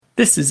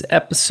This is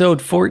episode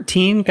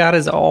 14. God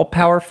is all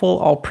powerful,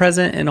 all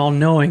present, and all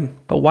knowing.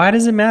 But why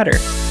does it matter?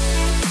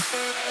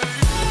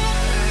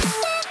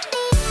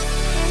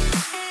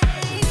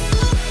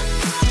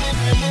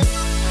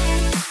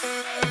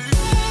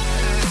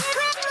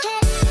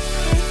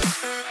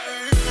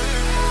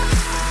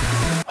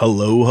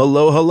 Hello,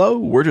 hello, hello.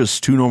 We're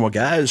just two normal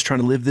guys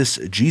trying to live this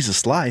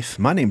Jesus life.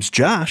 My name's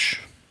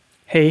Josh.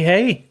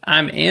 Hey,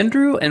 I'm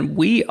Andrew, and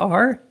we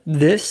are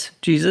This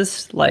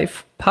Jesus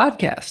Life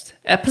Podcast.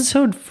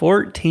 Episode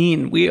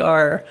 14. We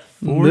are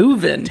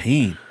moving.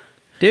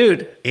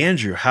 Dude.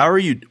 Andrew, how are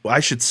you?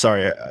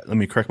 Let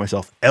me correct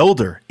myself.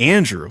 Elder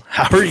Andrew,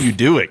 how are you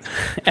doing?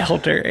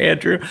 Elder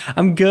Andrew.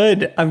 I'm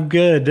good.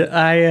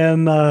 I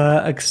am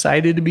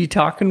excited to be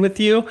talking with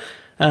you.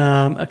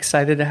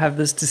 Excited to have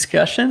this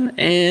discussion.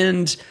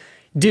 And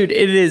dude,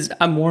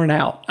 I'm worn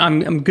out.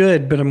 I'm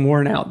good, but I'm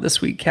worn out this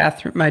week.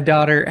 Catherine, my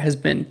daughter, has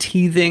been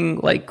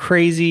teething like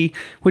crazy,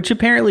 which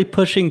apparently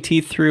pushing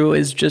teeth through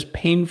is just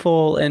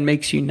painful and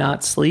makes you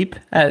not sleep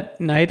at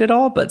night at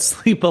all, but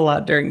sleep a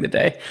lot during the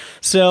day.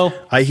 So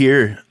I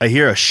hear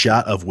a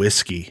shot of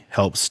whiskey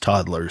helps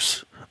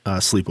toddlers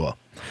sleep well.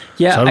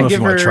 Yeah, so I don't know if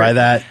you want to try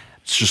that.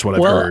 It's just what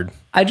I've heard.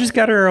 I just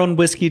got her own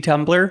whiskey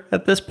tumbler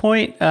at this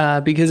point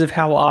because of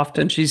how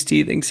often she's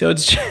teething. So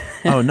it's just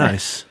oh,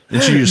 nice.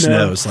 And she just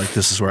knows, like,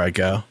 this is where I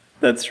go.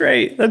 That's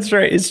right.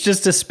 It's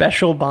just a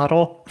special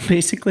bottle,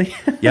 basically.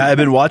 Yeah, I've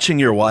been watching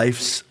your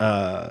wife's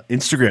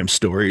Instagram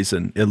stories,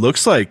 and it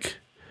looks like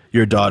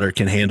your daughter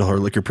can handle her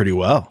liquor pretty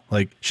well.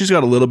 Like, she's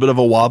got a little bit of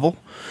a wobble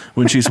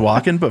when she's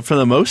walking, but for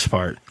the most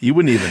part, you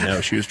wouldn't even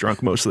know she was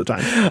drunk most of the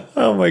time.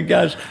 Oh, my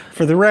gosh.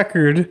 For the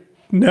record,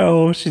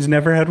 no, she's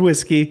never had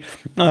whiskey,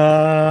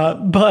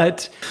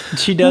 but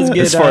she does get...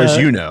 As far as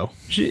you know.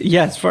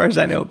 As far as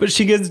I know. But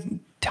she gets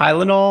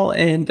Tylenol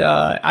and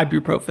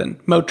ibuprofen,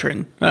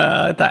 Motrin.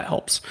 That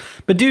helps.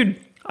 But dude,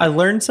 I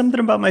learned something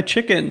about my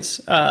chickens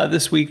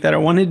this week that I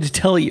wanted to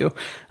tell you.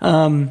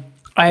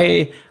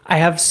 I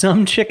have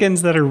some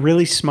chickens that are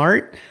really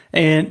smart.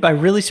 And by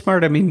really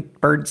smart, I mean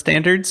bird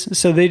standards.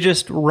 So they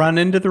just run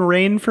into the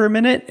rain for a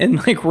minute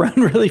and like run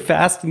really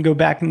fast and go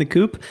back in the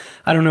coop.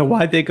 I don't know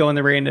why they go in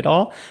the rain at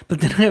all.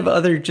 But then I have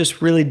other just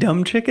really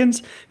dumb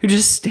chickens who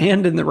just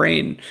stand in the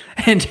rain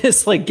and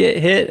just like get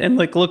hit and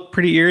like look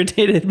pretty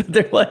irritated. But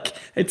they're like,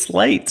 it's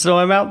light, so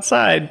I'm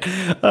outside.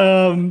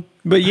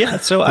 But yeah,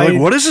 so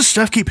what does this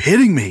stuff keep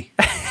hitting me?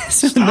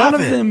 So none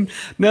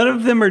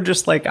of them are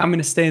just like, I'm going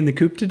to stay in the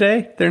coop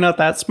today. They're not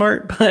that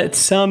smart, but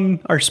some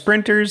are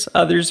sprinters.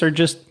 Others are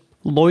just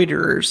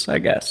loiterers, I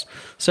guess.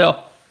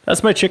 So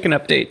that's my chicken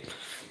update.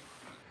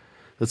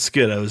 That's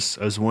good. I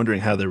was wondering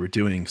how they were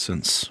doing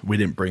since we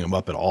didn't bring them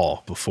up at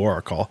all before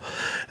our call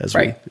as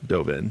we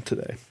dove in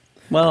today.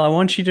 Well, I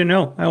want you to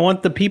know. I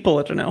want the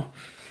people to know.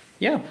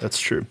 Yeah. That's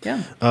true.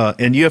 Yeah.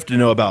 And you have to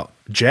know about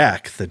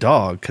Jack, the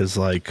dog, because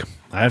like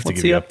I have to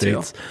give you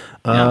updates.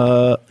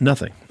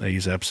 Nothing.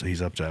 He's up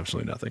to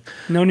absolutely nothing.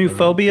 No new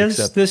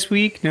phobias this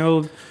week.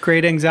 No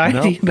great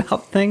anxiety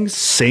about things.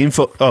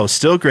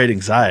 Still great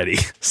anxiety.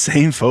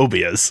 Same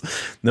phobias.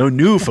 No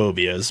new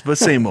phobias, but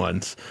same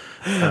ones.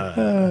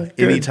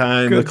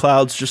 Anytime the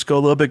clouds just go a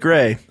little bit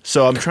gray.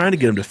 So I'm trying to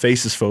get him to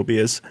face his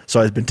phobias. So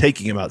I've been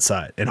taking him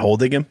outside and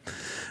holding him.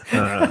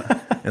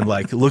 And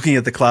like looking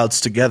at the clouds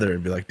together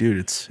and be like, dude,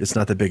 it's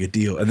not that big a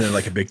deal. And then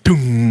like a big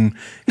doom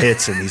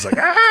hits and he's like,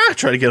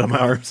 try to get on my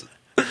arms.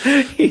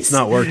 It's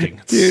not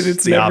working.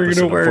 It's never going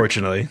to work.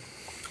 Unfortunately.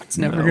 It's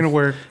never going to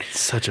work.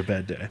 It's such a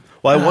bad day.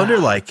 Well, I wonder,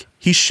 like,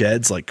 he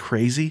sheds like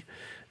crazy.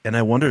 And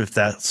I wonder if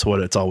that's what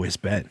it's always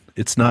been.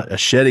 It's not a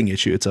shedding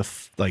issue. It's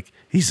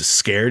he's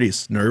scared.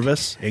 He's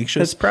nervous,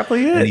 anxious. That's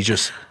probably it. And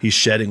he's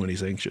shedding when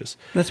he's anxious.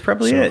 That's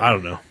probably it. I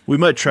don't know. We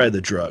might try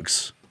the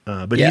drugs.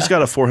 But he's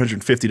got a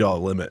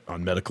 $450 limit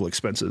on medical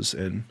expenses,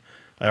 and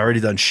I already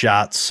done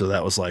shots, so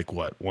that was like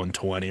what,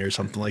 $120 or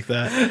something like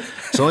that.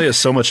 So only has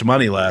so much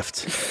money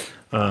left.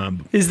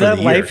 Is that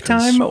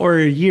lifetime or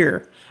a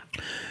year?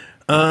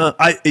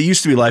 It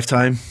used to be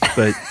lifetime,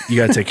 but you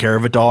got to take care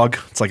of a dog.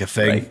 It's like a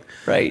thing.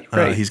 Right.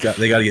 They got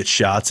to get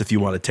shots if you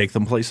want to take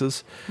them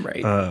places.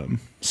 Right.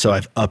 So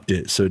I've upped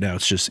it, so now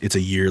it's a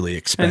yearly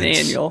expense. An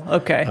annual.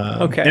 Okay.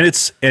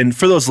 And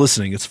for those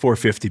listening, it's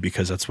 $450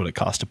 because that's what it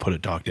costs to put a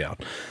dog down.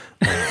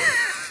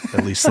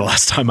 At least the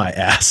last time I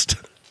asked.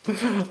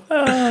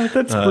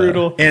 That's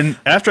brutal. And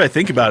after I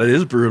think about it, it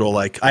is brutal.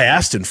 Like I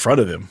asked in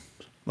front of him,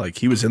 like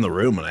he was in the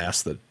room when I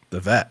asked the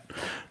vet.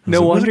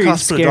 No wonder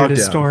he's scared of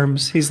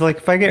storms. He's like,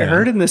 if I get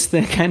hurt in this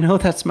thing, I know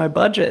that's my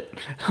budget.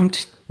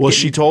 Well,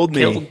 she told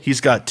me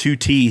he's got two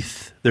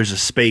teeth. There's a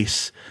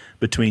space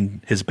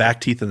between his back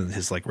teeth and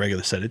his like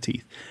regular set of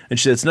teeth. And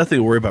she said, it's nothing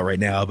to worry about right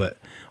now, but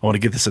I want to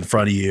get this in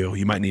front of you.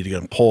 You might need to get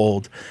them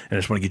pulled. And I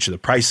just want to get you the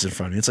prices in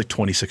front of you. It's like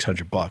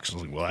 $2,600. I was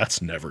like, well,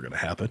 that's never going to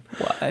happen.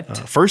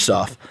 What? First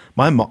off,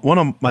 one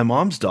of my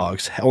mom's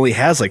dogs only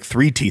has like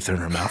 3 teeth in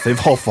her mouth.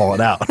 They've all fallen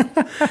out.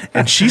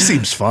 And she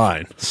seems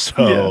fine.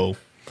 So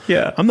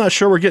yeah. I'm not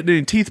sure we're getting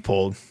any teeth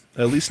pulled,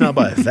 at least not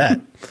by a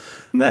vet.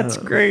 That's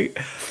great.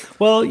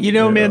 Well,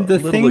 man, the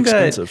thing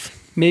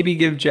maybe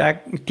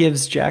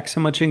gives Jack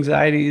so much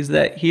anxiety is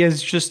that he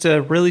has just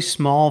a really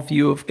small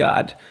view of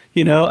God.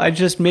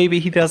 Maybe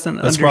he doesn't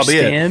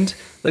understand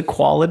the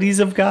qualities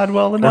of God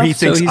well enough. Or he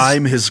thinks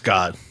I'm his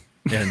God.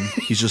 And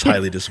he's just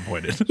highly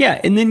disappointed.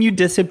 Yeah, and then you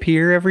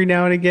disappear every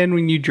now and again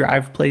when you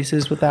drive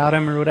places without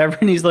him or whatever,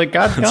 and he's like,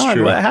 "God's gone.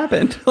 True. What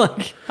happened?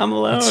 Like, I'm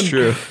alone. That's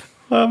true.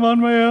 I'm on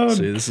my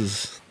own."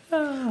 See,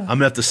 I'm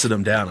gonna have to sit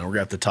him down and we're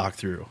gonna have to talk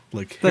through.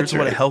 Like, here's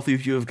what a healthy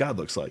view of God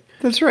looks like.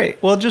 That's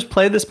right. Well, just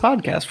play this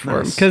podcast for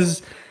him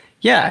because,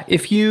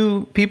 if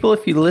you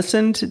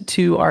listened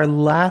to our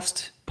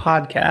last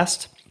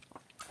podcast.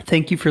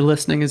 Thank you for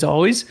listening as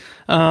always.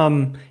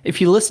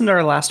 If you listened to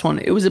our last one,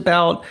 it was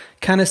about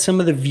kind of some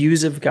of the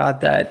views of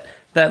God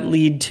that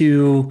lead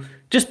to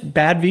just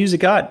bad views of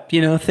God,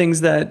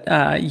 things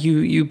that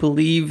you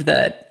believe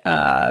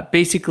that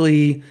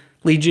basically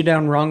lead you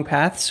down wrong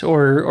paths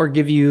or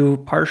give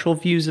you partial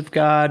views of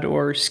God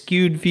or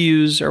skewed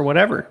views or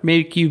whatever,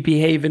 make you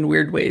behave in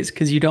weird ways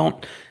because you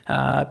don't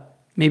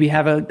maybe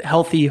have a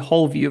healthy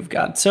whole view of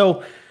God.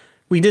 So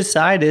we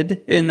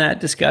decided in that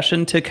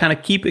discussion to kind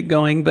of keep it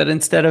going, but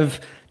instead of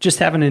just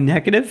having a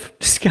negative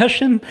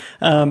discussion,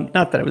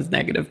 not that it was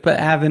negative, but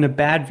having a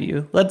bad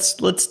view,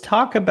 let's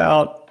talk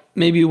about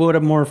maybe what a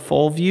more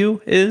full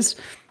view is.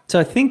 So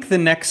I think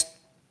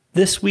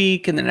this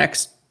week and the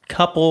next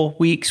couple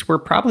weeks, we're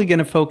probably going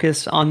to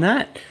focus on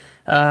that.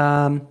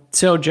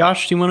 So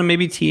Josh, do you want to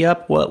maybe tee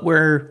up what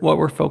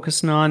we're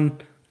focusing on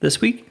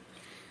this week?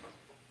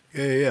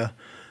 Yeah.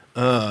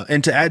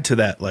 And to add to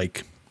that,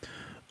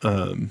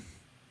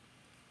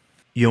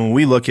 when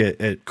we look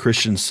at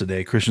Christians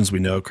today, Christians we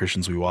know,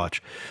 Christians we watch,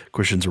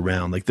 Christians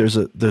around, there's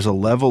a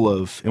level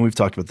of, and we've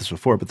talked about this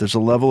before, but there's a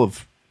level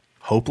of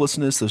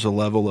hopelessness. There's a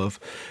level of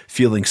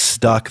feeling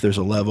stuck. There's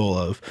a level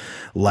of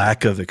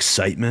lack of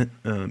excitement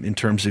in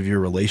terms of your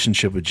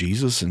relationship with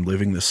Jesus and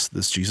living this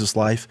Jesus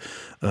life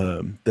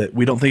that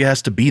we don't think it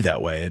has to be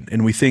that way.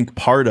 And we think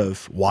part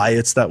of why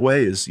it's that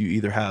way is you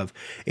either have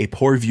a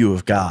poor view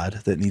of God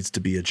that needs to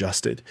be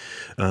adjusted,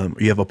 or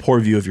you have a poor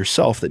view of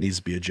yourself that needs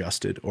to be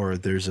adjusted, or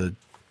there's a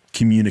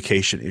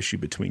communication issue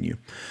between you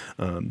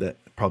that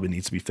probably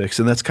needs to be fixed.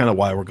 And that's kind of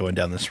why we're going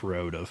down this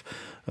road of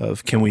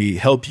can we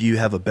help you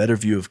have a better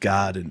view of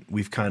God? And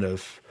we've kind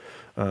of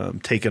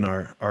taken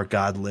our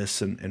God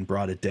lists and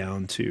brought it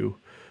down to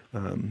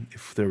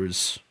if there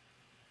was,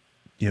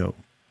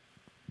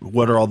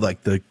 what are all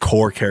the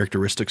core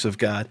characteristics of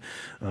God?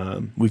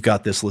 We've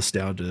got this list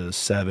down to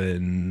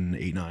 7,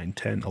 8, 9,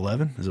 10,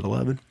 11. Is it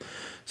 11?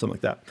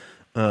 Something like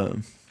that.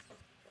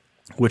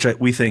 Which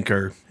we think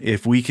are,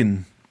 if we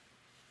can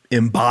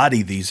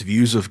embody these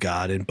views of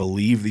God and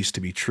believe these to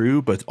be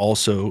true, but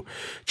also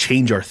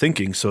change our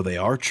thinking so they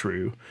are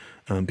true,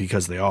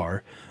 because they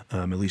are,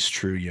 at least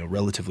true,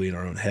 relatively in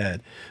our own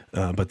head,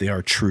 but they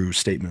are true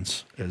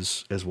statements,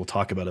 as we'll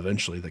talk about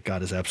eventually, that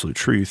God is absolute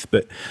truth.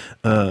 But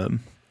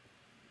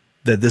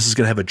that this is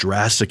going to have a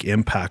drastic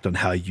impact on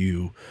how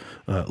you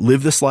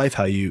live this life,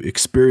 how you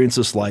experience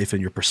this life,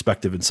 and your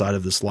perspective inside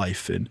of this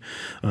life. And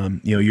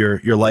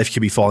your life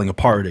could be falling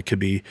apart. It could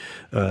be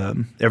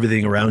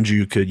everything around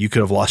you. You could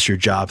have lost your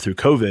job through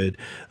COVID.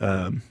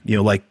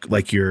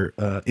 Like your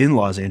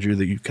in-laws, Andrew,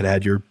 that you could have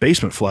had your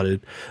basement flooded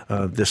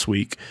this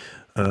week,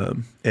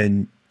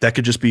 and that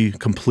could just be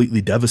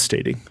completely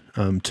devastating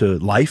to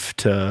life,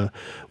 to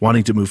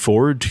wanting to move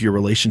forward, to your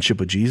relationship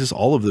with Jesus,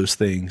 all of those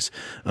things.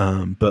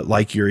 But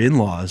like your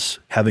in-laws,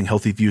 having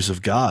healthy views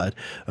of God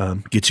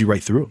gets you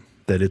right through them.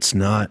 That it's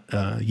not,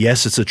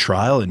 yes, it's a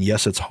trial, and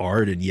yes, it's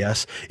hard, and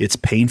yes, it's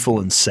painful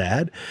and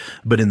sad,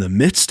 but in the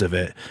midst of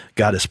it,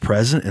 God is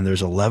present, and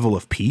there's a level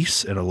of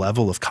peace and a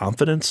level of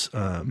confidence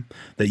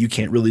that you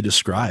can't really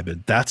describe.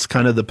 And that's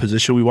kind of the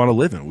position we want to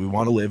live in. We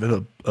want to live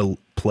in a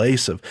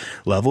place of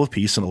level of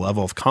peace and a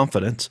level of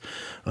confidence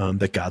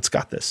that God's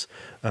got this.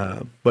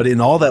 But in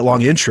all that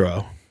long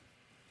intro,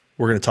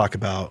 we're going to talk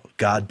about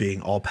God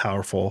being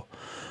all-powerful,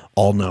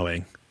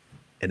 all-knowing,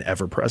 and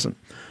ever-present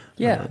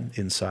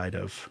inside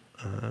of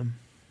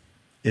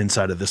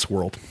this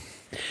world.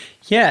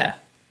 Yeah,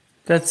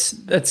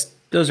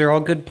 those are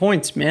all good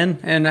points, man.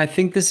 And I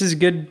think this is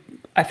good.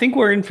 I think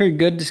we're in for a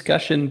good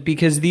discussion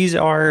because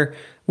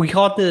we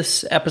call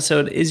this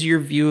episode, Is Your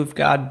View of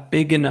God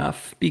Big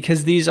Enough?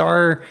 Because these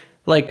are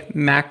like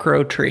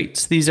macro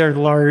traits. These are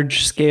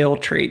large scale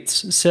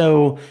traits.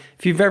 So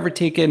if you've ever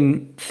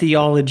taken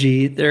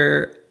theology,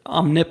 they're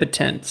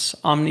omnipotence,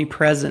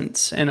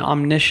 omnipresence, and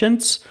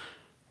omniscience.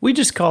 We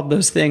just called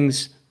those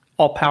things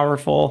all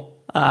powerful,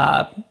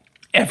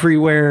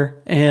 everywhere,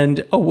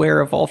 and aware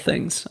of all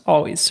things,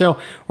 always. So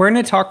we're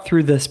going to talk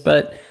through this,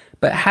 but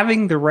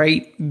having the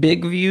right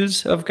big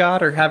views of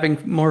God, or having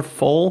more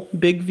full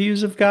big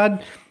views of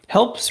God,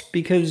 helps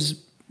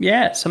because,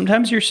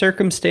 sometimes your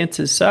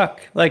circumstances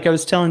suck. Like I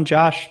was telling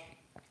Josh,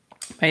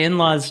 my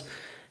in-laws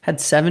had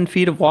 7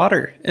 feet of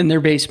water in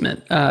their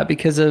basement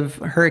because of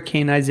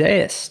Hurricane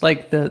Isaias.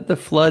 Like the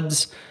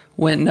floods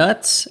went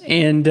nuts,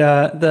 and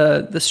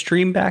the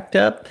stream backed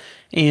up,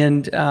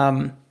 and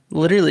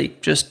literally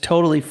just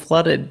totally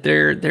flooded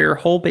their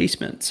whole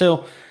basement.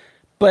 So,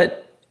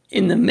 but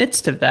in the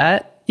midst of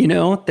that,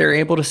 they're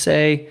able to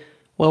say,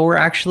 well, we're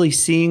actually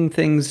seeing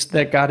things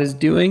that God is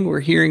doing. We're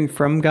hearing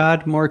from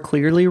God more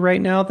clearly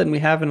right now than we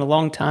have in a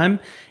long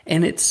time.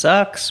 And it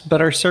sucks,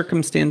 but our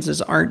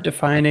circumstances aren't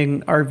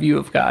defining our view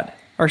of God.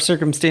 Our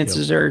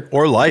circumstances are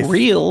or life.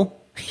 Real.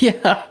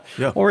 Yeah.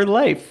 Or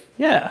life.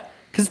 Yeah.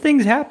 Because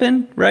things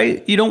happen,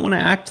 right? You don't want to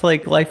act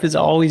like life is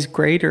always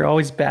great or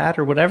always bad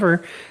or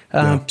whatever.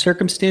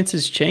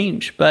 Circumstances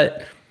change.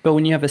 But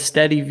when you have a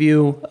steady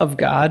view of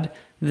God,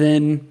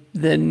 then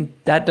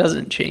that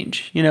doesn't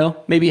change.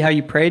 Maybe how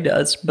you pray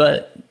does,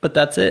 but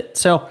that's it.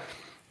 So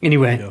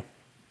anyway,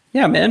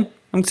 yeah, man,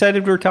 I'm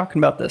excited we're talking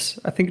about this.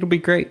 I think it'll be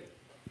great.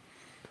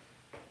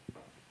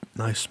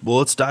 Nice. Well,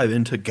 let's dive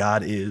into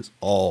God is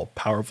all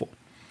powerful.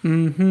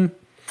 Mm-hmm.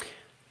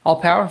 All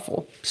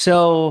powerful.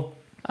 So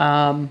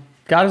God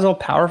is all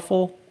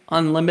powerful,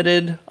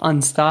 unlimited,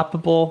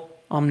 unstoppable,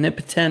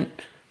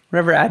 omnipotent,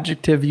 whatever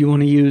adjective you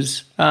want to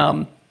use.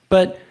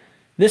 But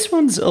this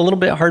one's a little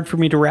bit hard for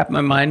me to wrap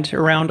my mind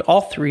around. All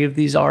three of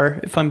these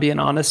are, if I'm being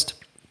honest,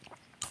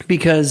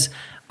 because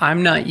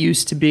I'm not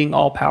used to being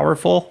all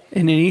powerful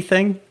in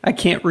anything. I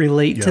can't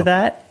relate to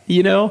that,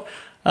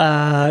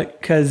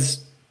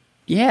 because,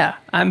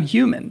 I'm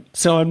human,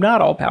 so I'm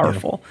not all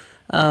powerful.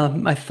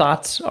 My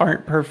thoughts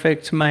aren't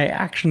perfect. My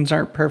actions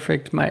aren't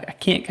perfect. I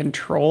can't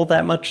control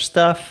that much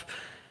stuff.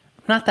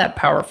 I'm not that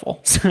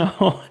powerful.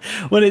 So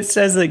when it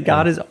says that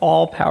God is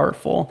all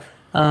powerful,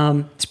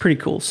 it's pretty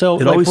cool. So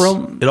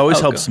it always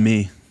helps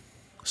me.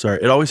 Sorry,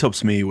 it always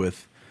helps me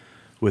with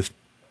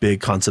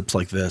big concepts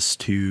like this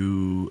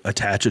to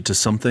attach it to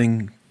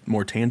something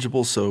more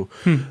tangible. So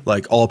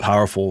like all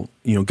powerful,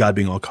 God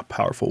being all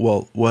powerful.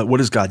 Well, what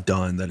has God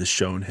done that has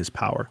shown his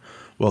power?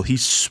 Well, he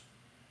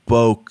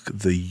spoke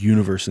the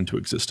universe into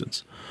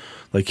existence.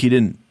 Like he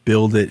didn't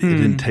build it. It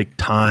didn't take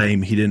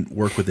time. He didn't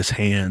work with his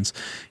hands.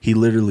 He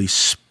literally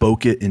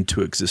spoke it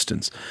into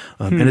existence.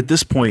 And at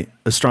this point,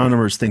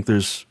 astronomers think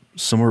there's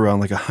somewhere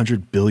around like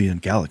 100 billion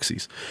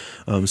galaxies.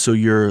 So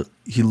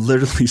he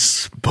literally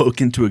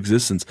spoke into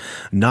existence,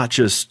 not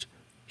just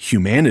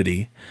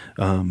humanity,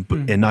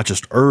 and not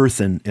just Earth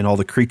and all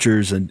the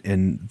creatures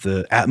and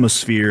the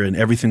atmosphere and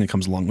everything that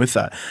comes along with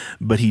that,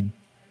 but he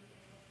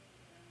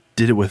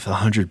did it with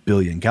 100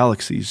 billion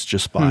galaxies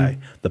just by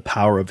the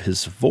power of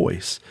his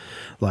voice.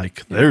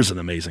 Like there's an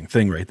amazing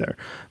thing right there.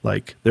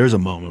 Like there's a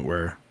moment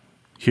where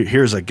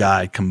here's a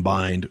guy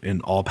combined in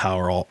all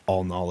power,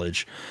 all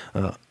knowledge,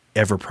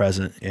 ever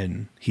present,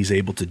 and he's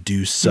able to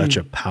do such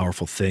a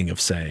powerful thing of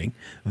saying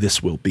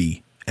this will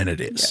be, and it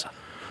is.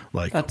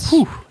 Like that's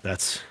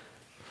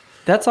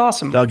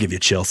awesome. That'll give you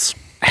chills.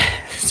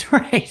 That's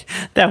right.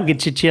 That'll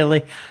get you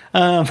chilly.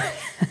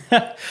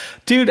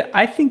 Dude,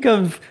 I think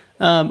of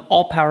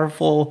all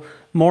powerful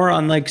more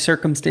on like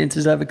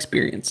circumstances I've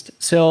experienced.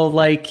 So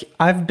like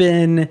I've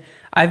been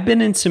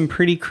in some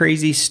pretty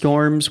crazy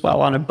storms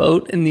while on a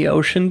boat in the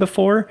ocean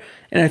before.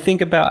 And I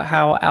think about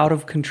how out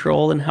of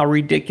control and how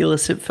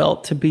ridiculous it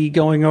felt to be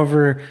going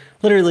over.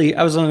 Literally,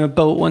 I was on a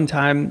boat one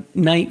time,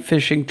 night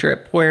fishing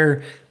trip,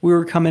 where we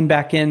were coming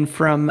back in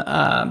from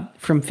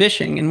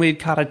fishing, and we had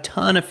caught a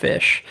ton of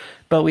fish,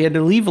 but we had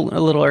to leave a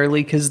little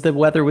early because the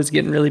weather was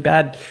getting really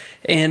bad.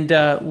 And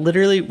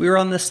literally, we were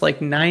on this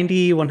like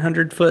 90,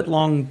 100 foot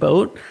long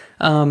boat,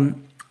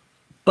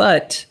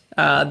 but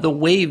the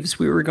waves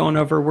we were going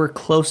over were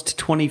close to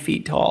 20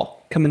 feet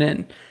tall coming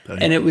in,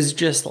 and it was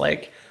just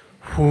like,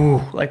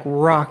 like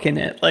rocking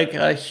it, like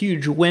a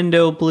huge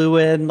window blew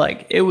in,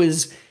 like it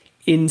was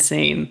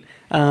insane.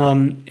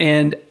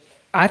 And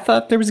I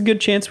thought there was a good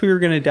chance we were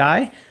going to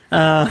die.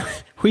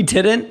 We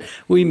didn't.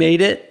 We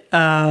made it.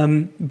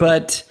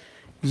 But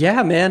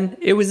yeah, man,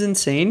 it was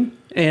insane.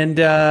 And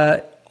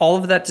all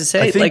of that to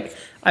say, like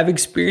I've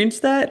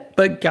experienced that,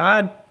 but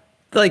God,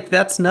 like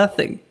that's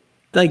nothing.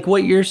 Like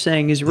what you're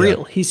saying is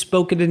real. He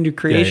spoke it into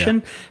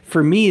creation.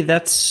 For me,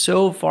 that's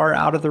so far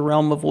out of the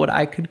realm of what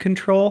I could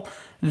control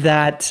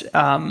that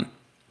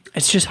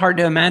it's just hard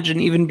to imagine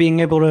even being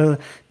able to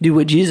do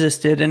what Jesus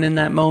did. And in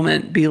that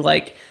moment be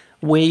like,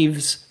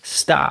 waves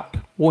stop,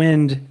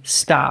 wind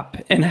stop,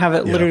 and have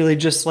it literally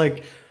just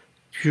like,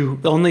 the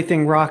only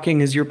thing rocking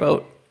is your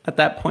boat at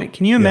that point.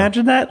 Can you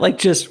imagine that? Like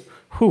just,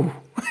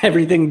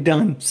 everything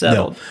done,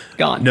 settled,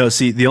 gone. No,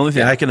 see, the only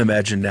thing I can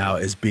imagine now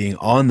is being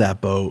on that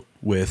boat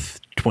with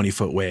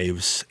 20-foot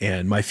waves,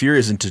 and my fear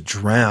isn't to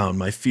drown.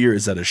 My fear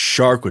is that a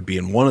shark would be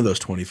in one of those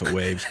 20-foot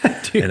waves,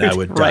 Dude, and I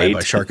would die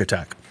by shark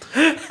attack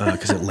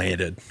because it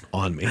landed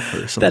on me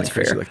or something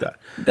crazy like that.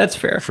 That's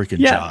fair. Freaking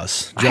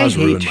Jaws. Jaws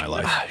ruined my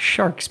life.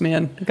 Sharks,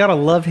 man. I got a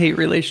love-hate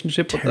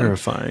relationship with them.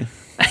 Terrifying.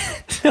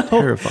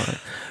 Terrifying.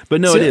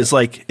 But no, it is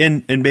like,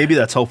 and maybe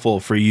that's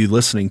helpful for you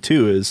listening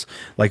too, is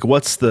like,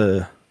 what's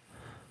the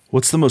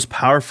most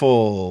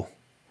powerful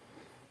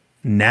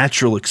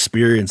natural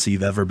experience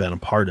you've ever been a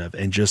part of,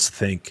 and just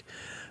think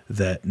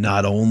that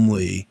not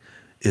only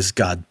is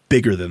God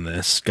bigger than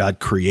this, God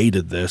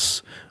created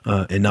this,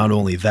 and not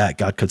only that,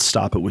 God could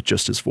stop it with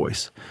just his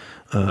voice.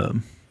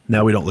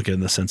 Now we don't look at it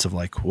in the sense of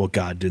like, well,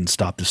 God didn't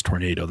stop this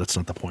tornado. That's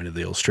not the point of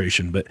the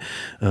illustration, but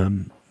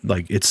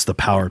like it's the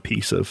power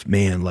piece of,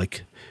 man,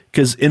 like,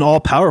 because in all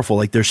powerful,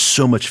 like there's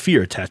so much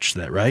fear attached to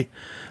that, right?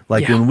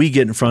 Like when we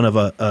get in front of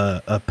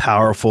a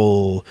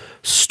powerful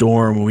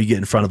storm, when we get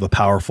in front of a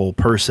powerful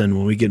person,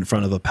 when we get in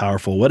front of a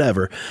powerful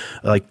whatever,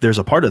 like there's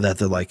a part of that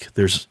like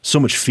there's so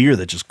much fear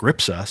that just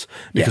grips us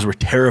because we're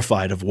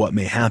terrified of what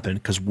may happen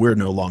because we're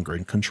no longer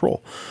in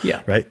control.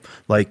 Yeah. Right.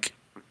 Like,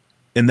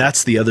 and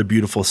that's the other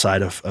beautiful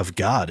side of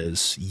God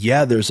is,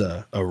 there's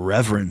a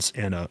reverence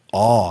and a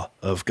awe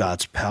of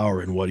God's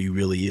power and what he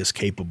really is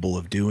capable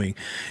of doing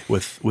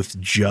with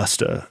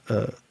just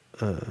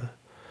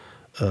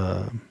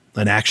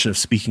an action of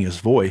speaking his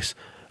voice.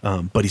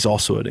 But he's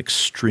also an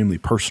extremely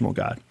personal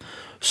God.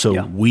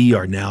 So we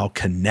are now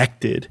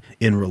connected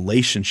in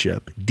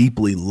relationship,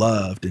 deeply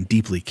loved and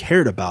deeply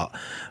cared about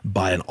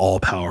by an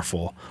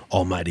all-powerful,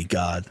 almighty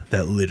God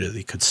that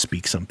literally could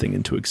speak something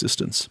into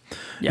existence.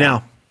 Yeah.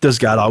 Now, does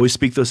God always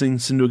speak those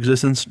things into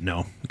existence?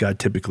 No. God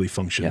typically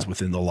functions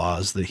within the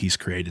laws that he's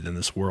created in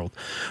this world.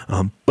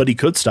 But he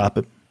could stop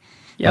it.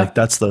 Yeah. Like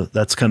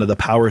that's kind of the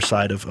power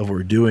side of what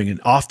we're doing.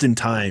 And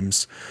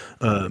oftentimes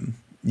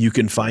you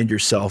can find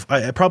yourself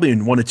probably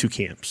in one of two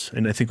camps.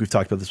 And I think we've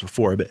talked about this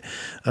before, but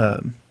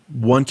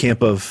one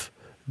camp of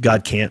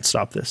God can't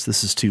stop this.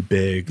 This is too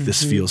big. Mm-hmm.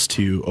 This feels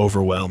too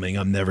overwhelming.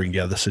 I'm never going to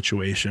get out of this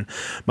situation.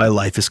 My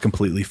life is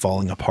completely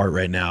falling apart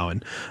right now.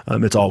 And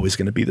it's always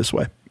going to be this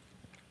way.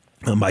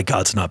 My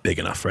God's not big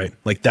enough, right?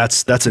 Like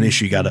that's an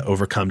issue you got to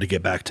overcome to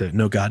get back to,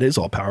 no, God is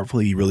all powerful.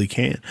 He really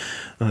can.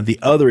 The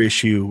other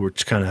issue,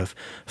 which kind of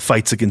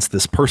fights against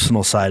this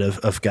personal side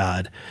of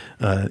God,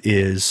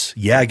 is,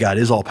 God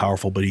is all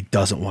powerful, but he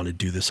doesn't want to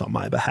do this on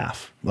my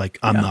behalf. Like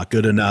I'm not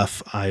good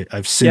enough.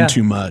 I've sinned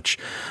too much.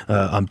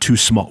 I'm too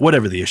small,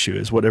 whatever the issue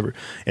is, whatever.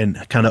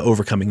 And kind of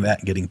overcoming that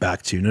and getting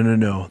back to,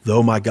 no.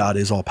 Though my God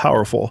is all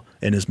powerful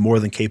and is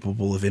more than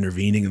capable of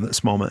intervening in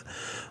this moment,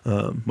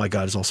 my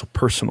God is also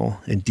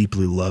personal and deeply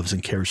loves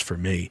and cares for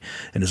me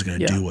and is going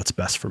to do what's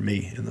best for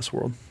me in this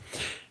world.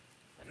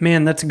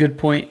 Man, that's a good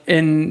point.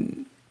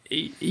 And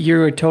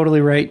you're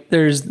totally right.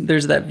 There's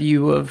that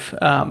view of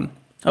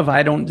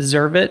I don't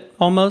deserve it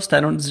almost. I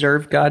don't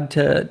deserve God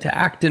to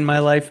act in my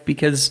life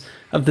because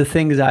of the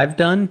things I've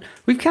done.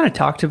 We've kind of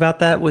talked about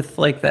that with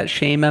like that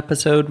shame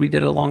episode we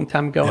did a long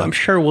time ago. Yeah. I'm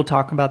sure we'll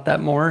talk about that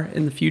more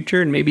in the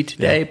future and maybe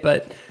today. Yeah.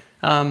 But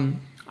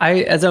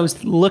as I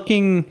was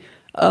looking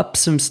up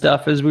some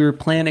stuff as we were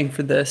planning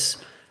for this,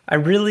 I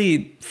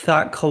really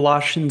thought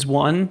Colossians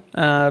 1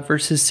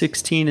 verses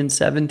 16 and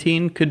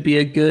 17 could be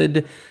a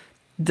good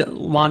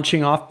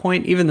launching off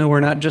point, even though we're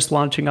not just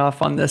launching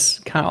off on this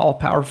kind of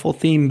all-powerful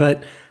theme,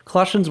 but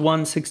Colossians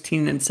 1,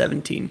 16 and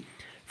 17.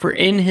 For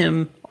in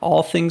him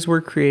all things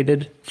were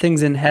created,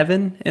 things in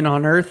heaven and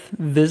on earth,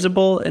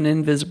 visible and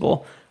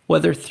invisible,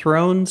 whether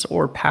thrones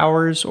or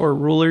powers or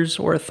rulers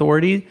or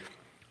authorities,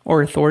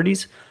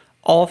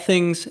 all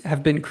things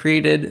have been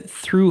created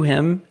through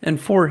him and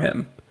for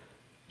him.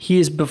 He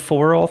is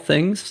before all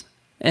things,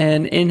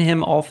 and in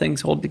him all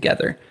things hold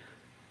together.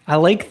 I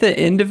like the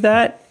end of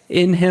that.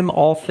 In him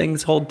all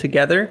things hold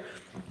together,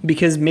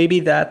 because maybe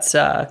that's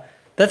a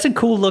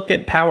cool look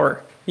at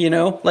power. You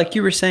know, like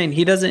you were saying,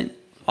 he doesn't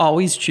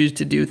always choose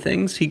to do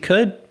things. He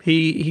could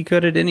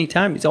at any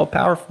time. He's all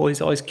powerful.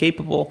 He's always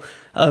capable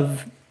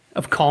of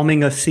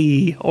calming a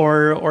sea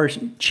or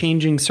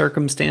changing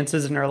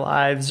circumstances in our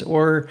lives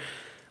or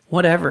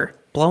whatever,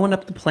 blowing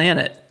up the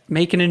planet,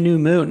 making a new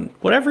moon,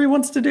 whatever he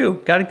wants to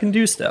do. God can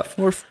do stuff.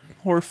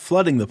 Or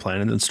flooding the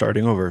planet and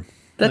starting over.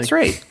 That's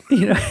right.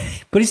 You know,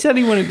 but he said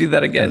he wouldn't do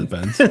that again.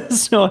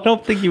 So I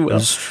don't think he will.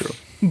 That's true.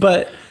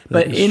 But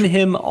in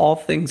him, all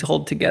things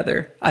hold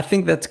together. I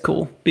think that's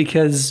cool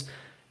because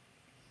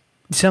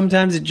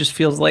sometimes it just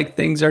feels like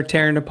things are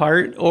tearing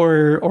apart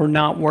or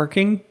not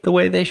working the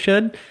way they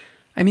should.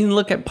 I mean,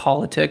 look at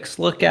politics.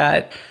 Look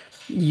at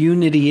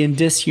unity and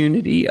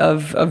disunity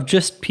of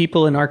just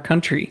people in our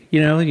country,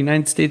 you know, the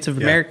United States of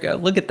America.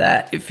 Look at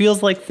that. It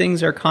feels like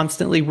things are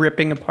constantly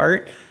ripping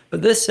apart.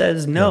 But this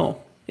says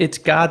no. It's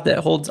God that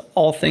holds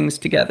all things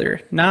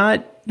together,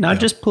 not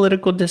just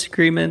political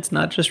disagreements,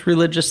 not just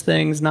religious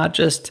things, not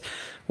just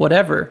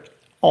whatever,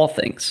 all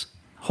things,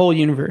 whole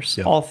universe,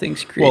 all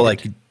things created. Well,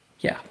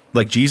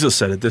 like Jesus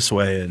said it this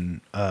way,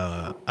 and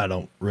I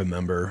don't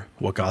remember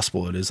what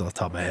gospel it is off the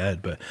top of my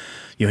head, but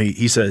you know,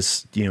 he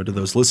says, you know, to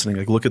those listening,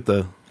 like look at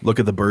the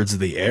birds of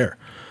the air.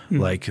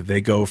 Like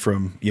they go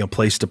from, you know,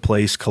 place to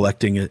place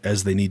collecting it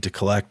as they need to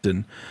collect,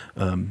 and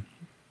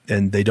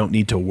they don't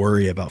need to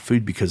worry about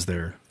food because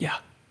their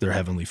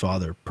Heavenly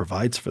Father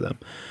provides for them.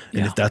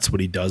 And if that's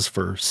what he does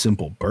for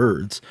simple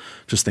birds,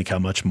 just think how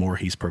much more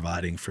he's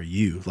providing for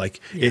you. Like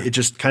it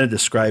just kind of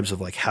describes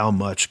of like how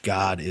much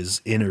God is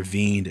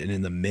intervened and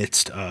in the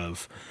midst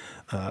of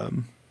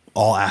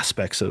all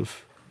aspects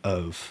of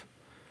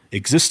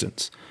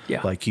existence.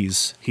 Yeah. Like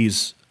he's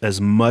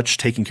as much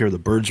taking care of the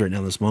birds right now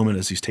in this moment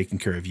as he's taking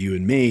care of you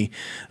and me,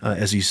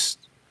 as he's,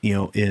 you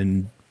know,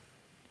 in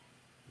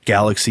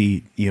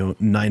galaxy, you know,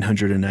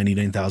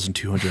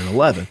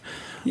 999,211.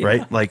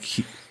 Right? Like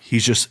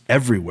he's just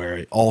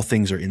everywhere. All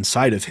things are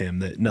inside of him,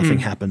 that nothing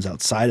happens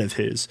outside of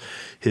his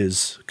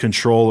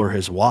control or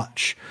his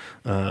watch.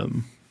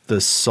 The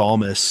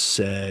psalmist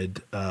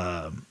said,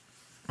 I'm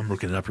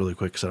looking it up really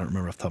quick because I don't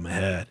remember off the top of my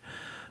head.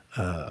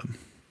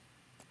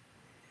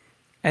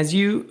 As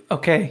you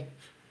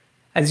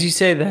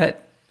say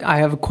that, I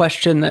have a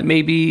question that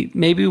maybe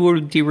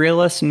will derail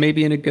us, and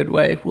maybe in a good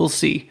way. We'll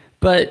see.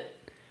 But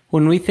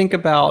when we think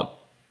about,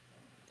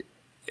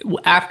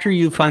 after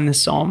you find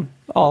this psalm,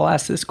 I'll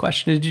ask this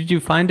question. Did you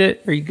find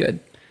it? Are you good?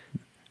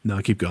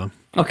 No, keep going.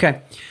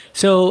 Okay.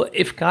 So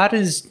if God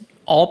is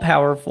all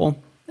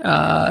powerful,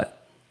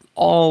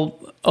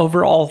 all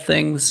over all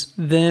things,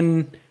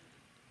 then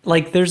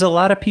like there's a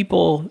lot of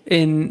people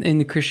in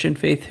the Christian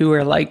faith who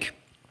are like,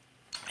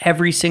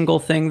 every single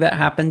thing that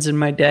happens in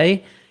my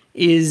day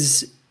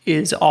is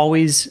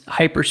always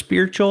hyper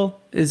spiritual,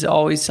 is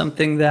always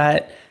something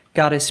that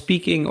God is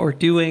speaking or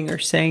doing or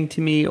saying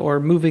to me or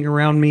moving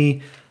around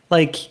me.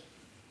 Like,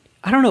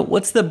 I don't know,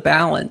 what's the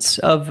balance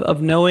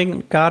of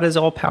knowing God is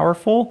all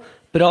powerful,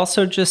 but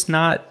also just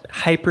not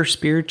hyper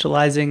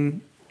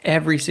spiritualizing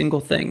every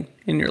single thing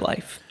in your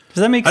life?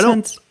 Does that make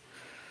sense?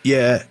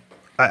 Yeah.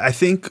 I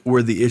think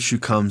where the issue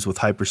comes with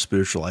hyper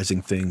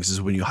spiritualizing things is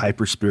when you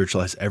hyper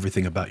spiritualize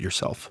everything about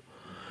yourself.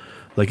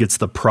 Like it's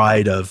the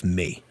pride of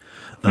me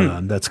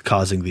that's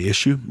causing the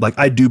issue. Like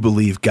I do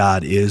believe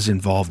God is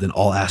involved in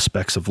all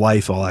aspects of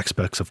life, all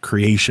aspects of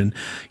creation.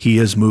 He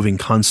is moving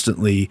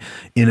constantly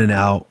in and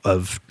out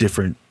of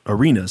different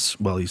arenas.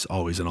 Well, he's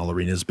always in all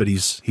arenas, but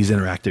he's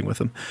interacting with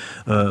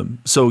them.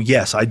 So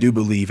yes, I do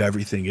believe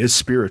everything is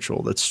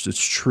spiritual.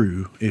 It's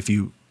true if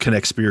you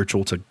connect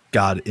spiritual to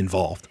God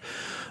involved.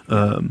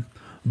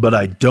 But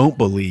I don't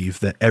believe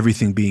that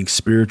everything being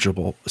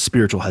spiritual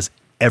has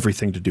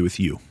everything to do with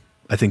you.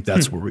 I think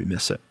that's where we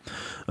miss it.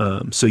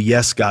 So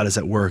yes, God is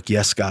at work.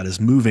 Yes, God is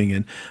moving.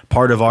 And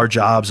part of our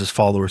jobs as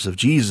followers of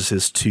Jesus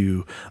is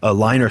to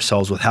align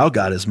ourselves with how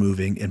God is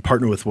moving and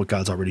partner with what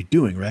God's already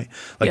doing, right?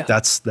 Like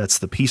that's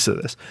the piece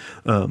of this.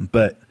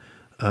 But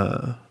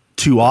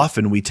too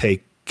often we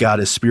take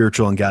God is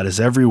spiritual and God is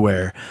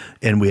everywhere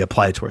and we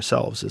apply it to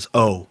ourselves as,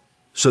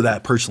 so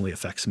that personally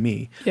affects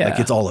me. Yeah.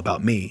 Like it's all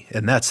about me.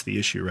 And that's the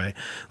issue, right?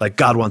 Like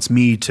God wants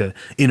me to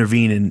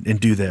intervene and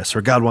do this,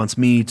 or God wants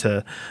me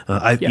to,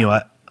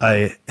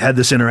 I had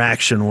this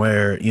interaction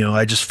where,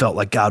 I just felt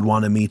like God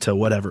wanted me to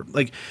whatever.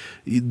 Like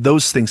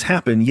those things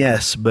happen,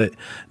 yes, but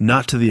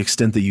not to the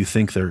extent that you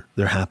think they're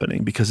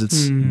happening, because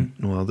it's,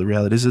 the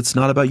reality is it's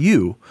not about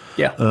you.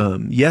 Yeah.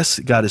 Yes,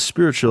 God is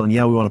spiritual, and we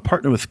want to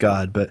partner with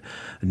God, but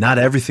not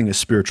everything is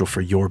spiritual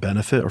for your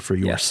benefit or for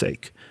your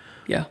sake.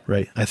 Yeah.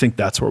 Right. I think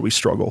that's where we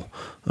struggle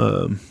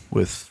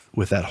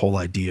with that whole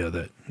idea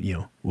that,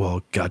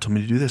 God told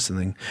me to do this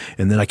and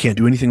then I can't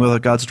do anything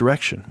without God's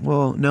direction.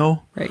 Well,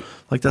 no. Right.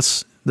 Like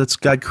that's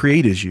God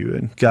created you,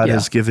 and God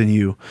has given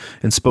you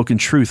and spoken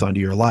truth onto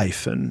your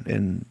life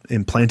and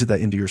implanted that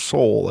into your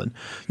soul, and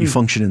you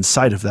function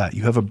inside of that.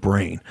 You have a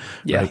brain.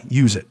 Yeah. Right?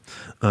 Use it.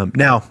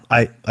 Now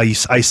I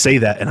say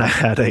that, and I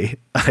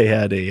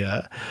had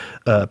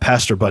a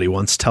pastor buddy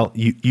once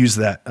use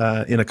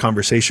that in a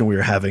conversation we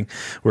were having,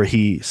 where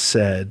he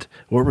said,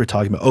 what were we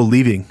talking about? Oh,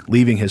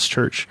 leaving his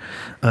church,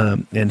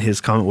 and his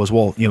comment was,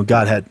 well,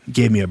 God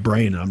gave me a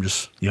brain, and I'm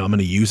just I'm going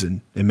to use it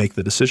and make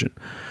the decision.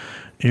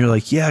 And you're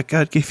like, yeah,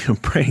 God gave you a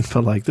brain,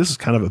 but like this is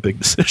kind of a big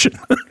decision.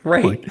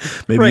 Right. Like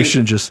maybe you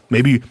shouldn't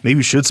maybe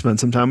you should spend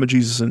some time with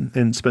Jesus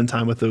and spend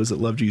time with those that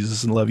love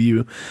Jesus and love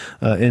you,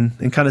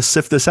 and kind of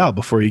sift this out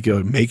before you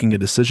go making a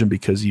decision,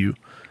 because you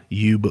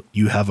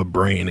have a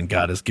brain and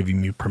God is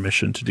giving you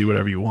permission to do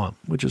whatever you want,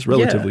 which is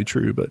relatively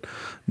true, but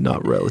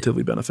not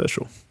relatively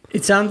beneficial.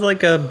 It sounds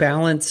like a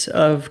balance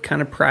of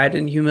kind of pride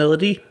and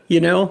humility,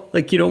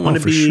 like you don't want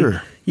to be,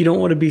 you don't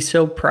want to be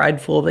so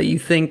prideful that you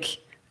think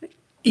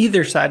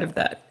either side of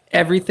that.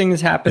 Everything is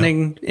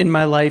happening in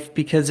my life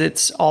because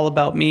it's all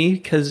about me,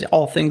 because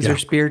all things are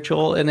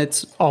spiritual and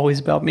it's always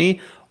about me,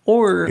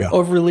 or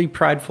overly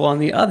prideful on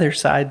the other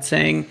side,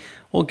 saying,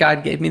 well,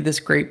 God gave me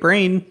this great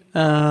brain.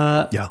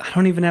 I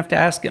don't even have to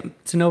ask him.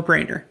 It's a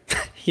no-brainer,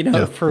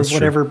 for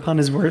whatever pun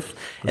is worth.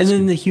 And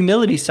then the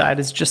humility side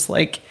is just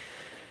like,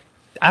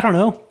 I don't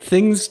know,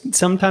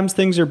 sometimes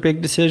things are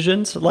big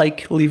decisions,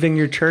 like leaving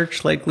your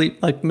church, like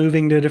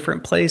moving to a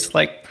different place,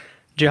 like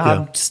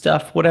job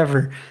stuff,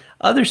 whatever.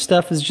 Other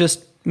stuff is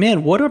just,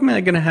 man, what am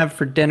I going to have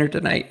for dinner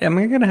tonight? Am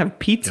I going to have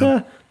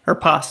pizza or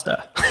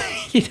pasta?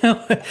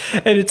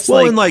 And it's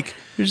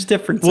there's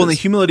differences. Well, the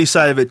humility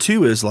side of it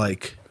too is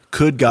like,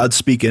 could God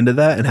speak into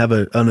that and have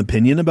an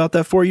opinion about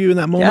that for you in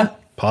that moment? Yeah.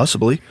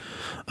 Possibly.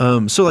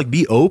 So like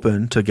be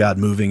open to God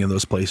moving in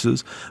those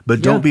places,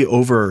 but don't be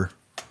over.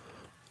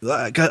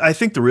 I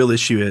think the real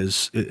issue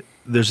is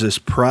there's this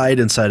pride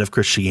inside of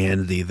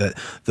Christianity that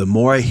the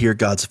more I hear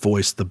God's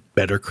voice, the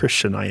better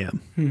Christian I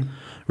am.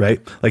 Right?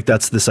 Like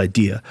that's this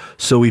idea.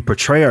 So we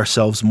portray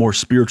ourselves more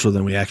spiritual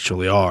than we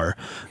actually are,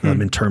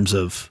 in terms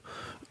of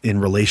in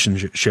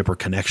relationship or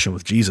connection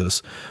with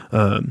Jesus.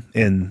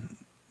 And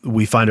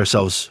we find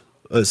ourselves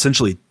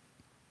essentially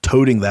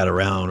toting that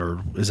around,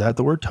 or is that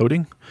the word,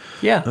 toting?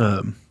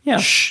 Yeah. Yeah.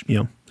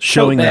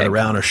 Showing that bag.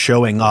 around or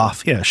showing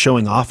off. Yeah,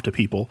 showing off to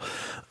people.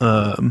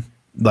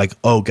 Like,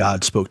 oh,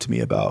 God spoke to me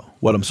about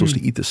what I'm supposed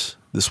to eat this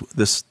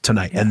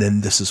tonight, and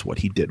then this is what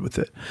he did with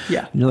it.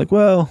 Yeah. And you're like,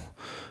 well,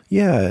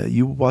 yeah,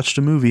 you watched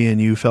a movie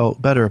and you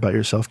felt better about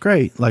yourself.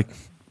 Great. Like,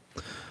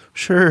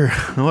 sure,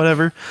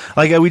 whatever.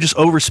 Like, we just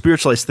over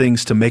spiritualize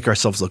things to make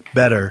ourselves look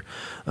better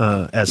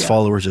as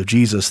followers of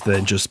Jesus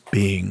than just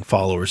being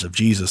followers of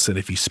Jesus. And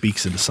if he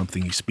speaks into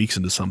something, he speaks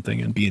into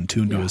something, and be in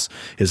tune to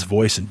his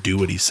voice and do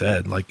what he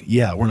said. Like,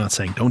 yeah, we're not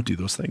saying don't do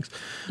those things.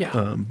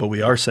 Yeah. But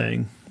we are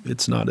saying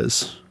it's not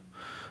as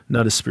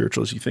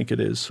spiritual as you think it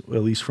is,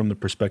 at least from the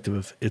perspective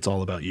of it's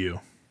all about you.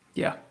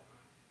 Yeah.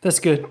 That's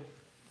good.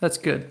 That's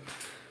good.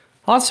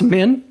 Awesome,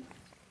 man.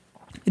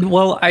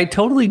 Well, I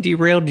totally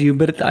derailed you,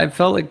 but I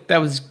felt like that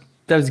was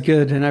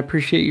good, and I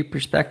appreciate your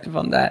perspective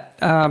on that.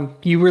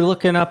 You were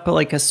looking up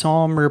like a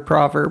psalm or a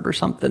proverb or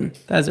something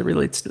as it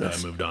relates to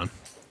this. I moved on.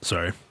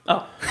 Sorry.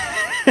 Oh,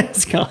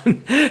 it's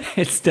gone.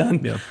 It's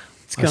done. Yeah.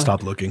 It's I gone.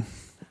 stopped looking.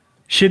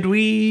 Do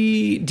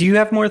you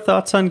have more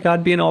thoughts on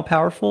God being all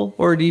powerful,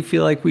 or do you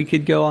feel like we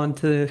could go on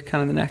to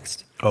kind of the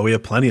next? Oh, we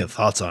have plenty of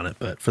thoughts on it,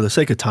 but for the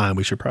sake of time,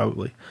 we should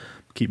probably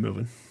keep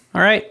moving.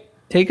 All right.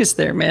 Take us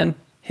there, man.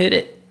 Hit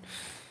it.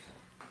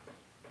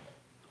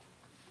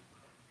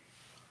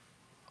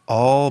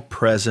 All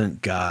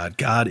present God.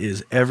 God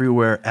is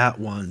everywhere at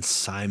once,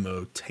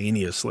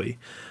 simultaneously.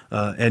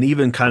 And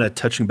even kind of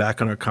touching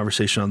back on our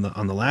conversation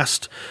on the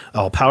last,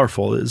 all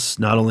powerful is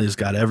not only is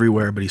God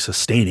everywhere, but he's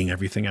sustaining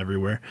everything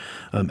everywhere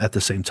at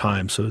the same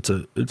time. So it's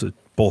a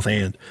both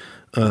and.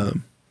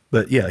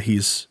 But yeah,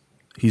 he's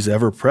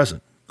ever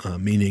present,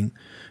 meaning,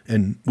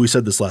 and we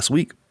said this last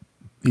week,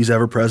 he's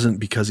ever present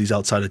because he's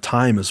outside of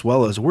time as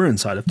well as we're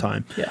inside of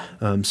time.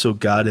 Yeah. So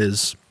God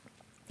is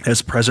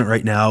as present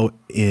right now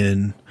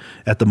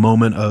at the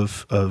moment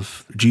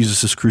of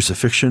Jesus'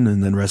 crucifixion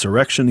and then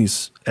resurrection.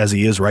 He's as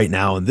he is right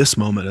now in this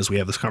moment as we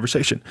have this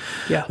conversation.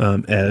 Yeah.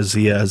 As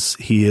he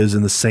is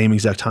in the same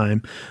exact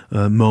time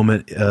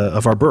moment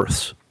of our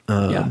births.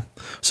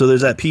 So there's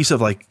that piece of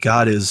like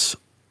God is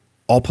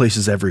all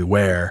places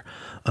everywhere.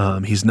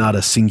 He's not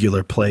a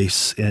singular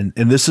place, and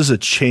this is a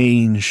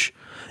change,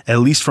 at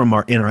least from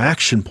our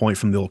interaction point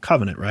from the Old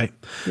Covenant, right?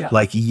 Yeah.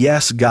 Like,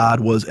 yes, God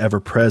was ever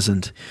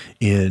present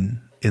in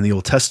the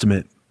Old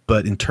Testament,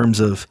 but in terms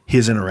of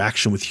his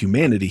interaction with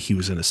humanity, he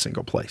was in a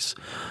single place.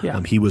 Yeah.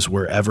 He was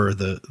wherever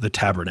the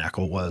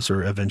tabernacle was,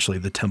 or eventually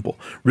the temple.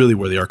 Really,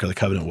 where the Ark of the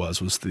Covenant was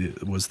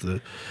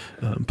the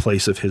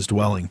place of his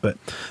dwelling. But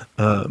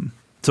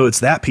so it's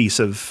that piece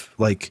of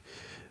like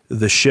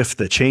the shift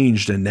that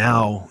changed, and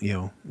now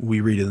we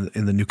read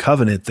in the New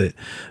Covenant that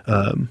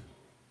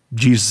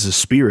Jesus'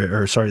 spirit,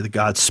 the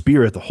God's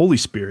spirit, the Holy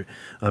Spirit,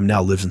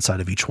 now lives inside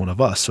of each one of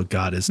us. So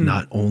God is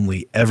not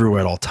only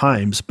everywhere at all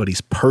times, but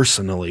he's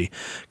personally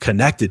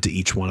connected to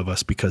each one of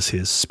us because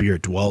his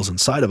spirit dwells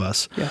inside of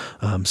us. Yeah.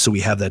 So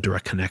we have that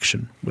direct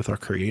connection with our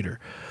Creator.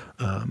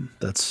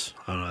 That's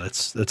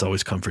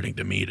always comforting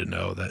to me to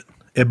know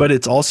that, but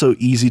it's also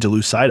easy to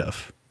lose sight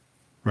of,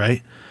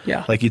 right?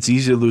 Yeah. Like, it's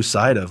easy to lose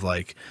sight of,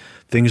 like,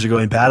 things are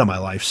going bad in my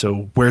life,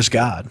 so where's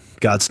God?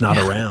 God's not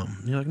around.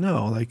 You're like,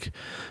 no, like,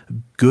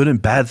 good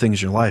and bad things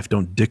in your life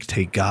don't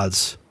dictate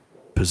God's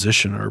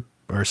position or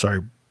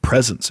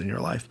presence in your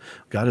life.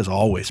 God is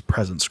always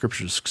present.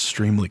 Scripture is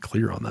extremely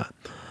clear on that.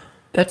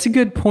 That's a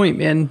good point,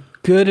 man.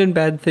 Good and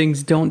bad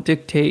things don't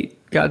dictate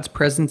God's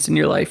presence in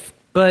your life.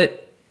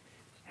 But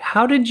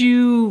how did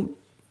you...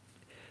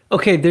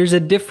 Okay, there's a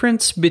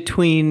difference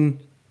between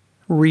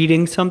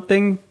reading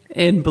something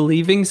and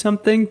believing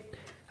something.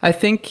 I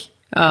think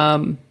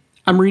I'm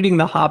reading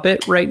The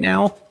Hobbit right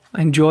now.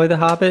 I enjoy The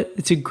Hobbit.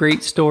 It's a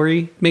great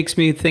story. Makes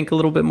me think a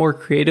little bit more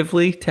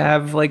creatively to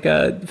have like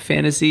a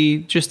fantasy,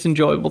 just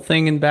enjoyable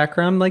thing in the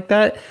background like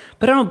that.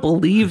 But I don't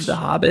believe The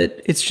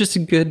Hobbit. It's just a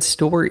good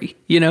story,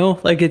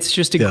 Like, it's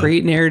just a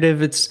great narrative.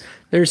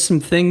 There's some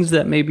things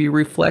that maybe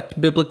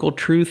reflect biblical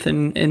truth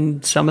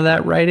in some of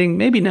that writing.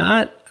 Maybe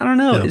not. I don't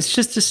know. Yeah. It's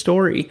just a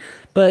story.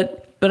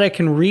 But I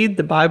can read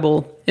the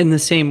Bible in the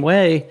same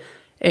way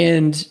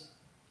and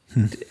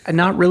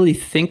not really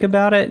think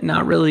about it,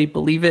 not really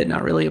believe it,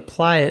 not really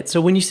apply it. So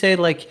when you say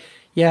like,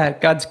 yeah,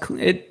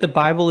 the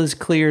Bible is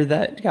clear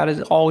that God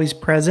is always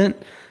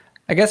present.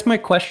 I guess my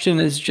question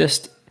is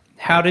just,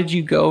 how did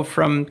you go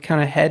from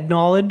kind of head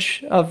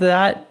knowledge of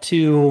that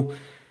to,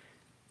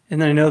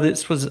 and I know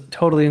this was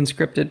totally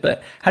unscripted,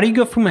 but how do you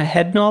go from a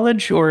head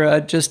knowledge or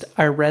just,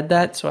 I read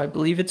that, so I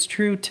believe it's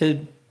true,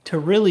 to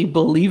really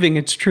believing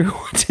it's true,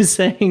 to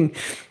saying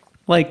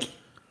like,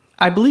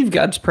 I believe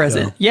God's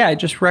present. Yeah, I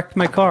just wrecked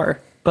my car,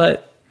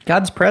 but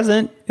God's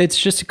present. It's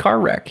just a car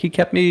wreck. He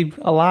kept me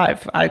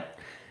alive. I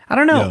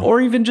don't know. Yeah.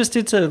 Or even just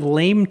it's a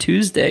lame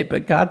Tuesday,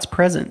 but God's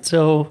present.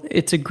 So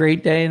it's a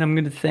great day and I'm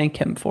going to thank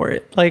him for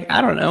it. Like,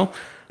 I don't know.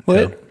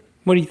 What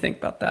do you think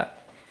about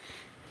that?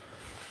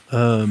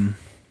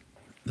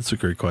 That's a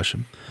great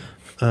question.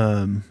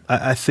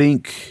 I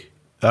think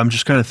I'm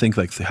just kind of think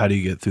like, how do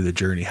you get through the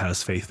journey? How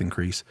does faith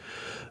increase?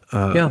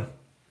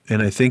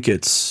 And I think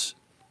it's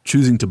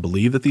choosing to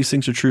believe that these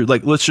things are true.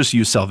 Like, let's just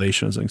use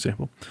salvation as an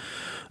example.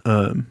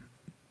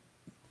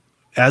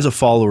 As a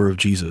follower of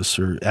Jesus,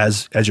 or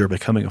as you're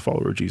becoming a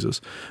follower of Jesus,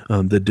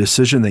 the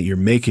decision that you're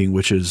making,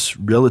 which is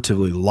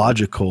relatively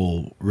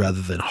logical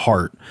rather than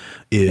heart,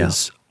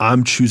 is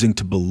I'm choosing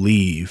to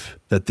believe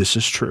that this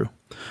is true.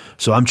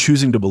 So I'm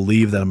choosing to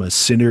believe that I'm a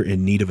sinner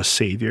in need of a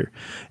savior,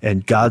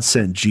 and God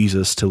sent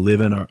Jesus to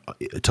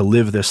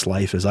live this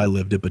life as I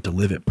lived it, but to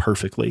live it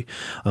perfectly,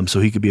 so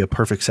he could be a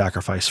perfect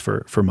sacrifice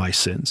for my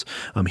sins.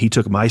 He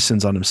took my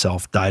sins on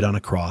himself, died on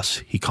a cross.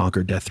 He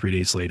conquered death 3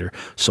 days later,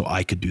 so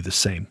I could do the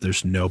same.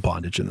 There's no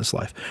bondage in this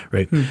life,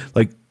 right?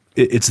 Like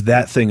it's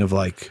that thing of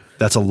like,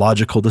 that's a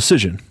logical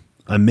decision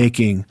I'm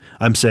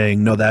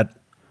saying, no, that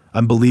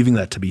I'm believing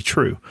that to be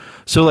true.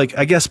 So like,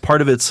 I guess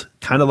part of it's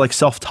kind of like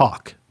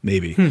self-talk.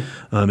 Maybe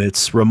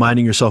it's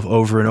reminding yourself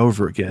over and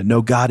over again,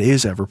 no, God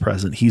is ever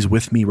present. He's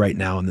with me right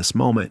now in this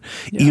moment.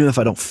 Even if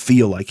I don't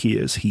feel like he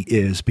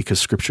is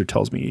because scripture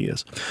tells me he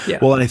is.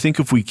 Well, and I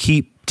think if we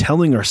keep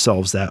telling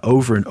ourselves that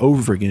over and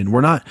over again, we're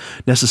not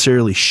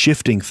necessarily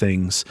shifting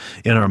things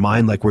in our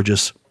mind. Like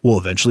we'll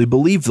eventually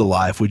believe the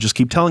lie if we just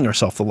keep telling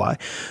ourselves the lie,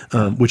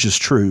 which is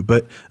true.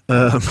 But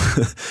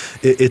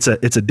it's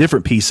a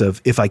different piece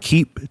of, if I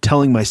keep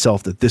telling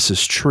myself that this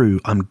is true,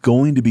 I'm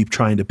going to be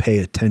trying to pay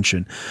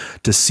attention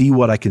to see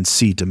what I can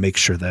see to make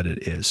sure that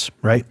it is,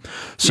 right?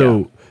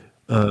 So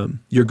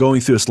you're going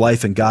through this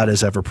life and God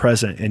is ever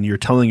present, and you're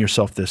telling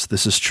yourself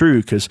this is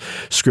true because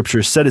scripture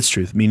has said it's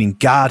truth, meaning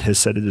God has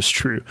said it is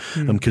true,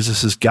 because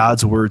this is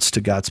God's words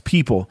to God's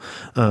people.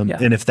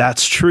 And if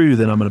that's true,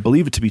 then I'm going to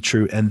believe it to be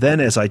true. And then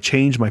as I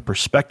change my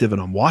perspective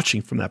and I'm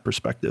watching from that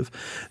perspective,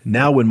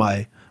 now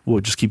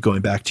we'll just keep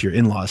going back to your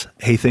in-laws.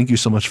 Hey, thank you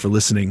so much for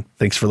listening.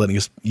 Thanks for letting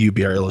you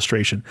be our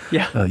illustration.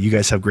 You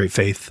guys have great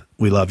faith.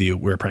 We love you.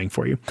 We're praying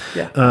for you.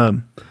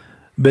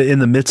 But in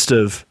the midst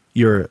of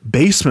your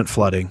basement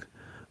flooding,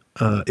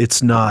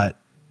 it's not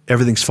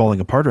everything's falling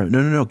apart.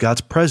 No.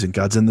 God's present.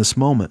 God's in this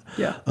moment.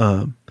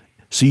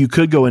 So you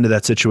could go into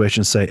that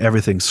situation and say,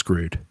 everything's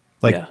screwed.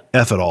 Like,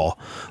 F it all.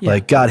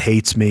 Like, God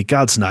hates me.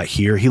 God's not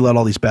here. He let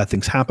all these bad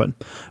things happen.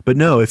 But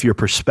no, if your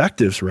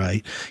perspective's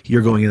right,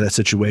 you're going into that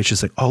situation.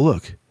 It's like, oh,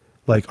 look,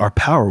 like our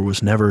power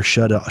was never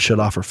shut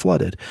off or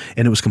flooded,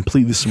 and it was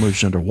completely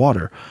submerged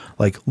underwater.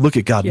 Like, look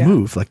at God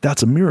move. Like,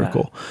 that's a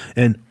miracle.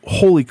 And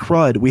holy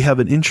crud, we have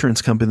an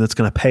insurance company that's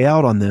going to pay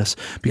out on this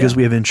because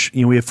we have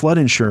we have flood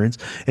insurance,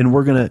 and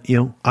we're going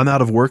to, I'm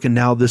out of work, and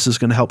now this is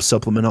going to help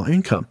supplement our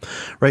income,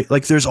 right?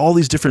 Like, there's all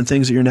these different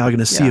things that you're now going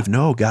to see. If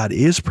no, God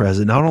is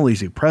present. Not only is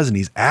he present,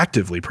 he's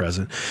actively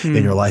present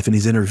in your life, and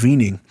he's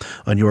intervening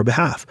on your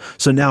behalf.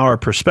 So now our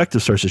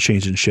perspective starts to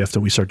change and shift,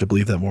 and we start to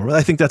believe that more.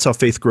 I think that's how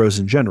faith grows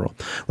in general.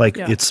 Like,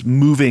 it's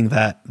moving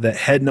that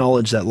head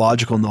knowledge, that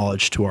logical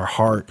knowledge to our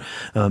heart,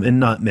 and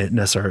not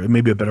necessarily,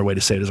 maybe a better way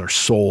to say it is our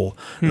soul,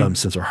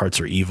 since our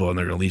hearts are evil and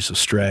they're going to lead us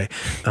astray.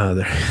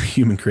 They're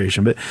human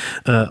creation, but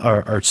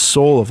our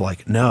soul of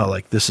like, no,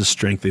 like this is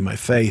strengthening my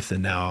faith,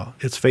 and now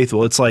it's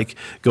faithful. It's like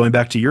going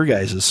back to your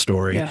guys'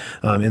 story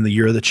in the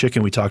year of the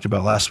chicken we talked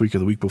about last week or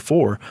the week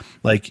before.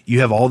 Like, you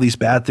have all these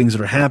bad things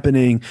that are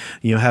happening,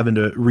 having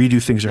to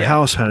redo things in your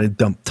house, having to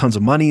dump tons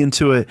of money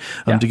into it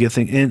to get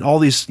things, and all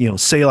these,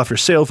 sale after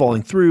sale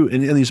falling through.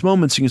 And in these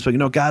moments, you can say,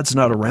 no, God's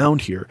not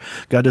around here.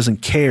 God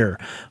doesn't care.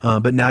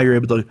 But now you're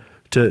able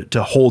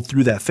to hold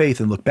through that faith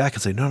and look back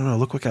and say, no,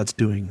 look what God's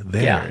doing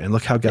there. And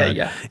look how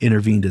God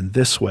intervened in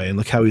this way. And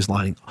look how he's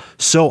lying.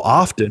 So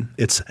often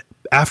it's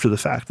after the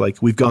fact,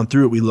 like we've gone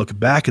through it, we look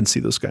back and see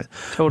those guys.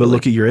 But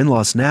look at your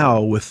in-laws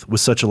now with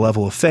such a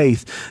level of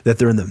faith that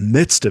they're in the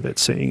midst of it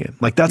seeing it.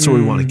 Like, that's where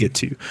we want to get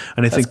to.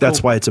 And I think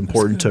that's why it's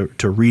important to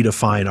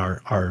redefine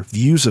our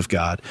views of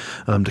God,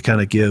 to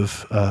kind of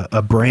give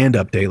a brand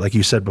update, like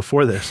you said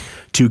before this,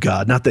 to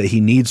God. Not that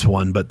he needs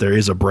one, but there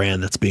is a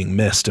brand that's being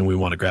missed and we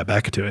want to grab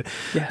back to it,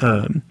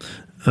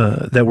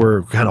 that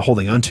we're kind of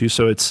holding on to.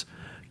 So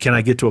can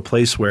I get to a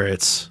place where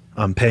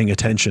I'm paying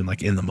attention,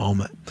 like in the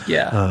moment,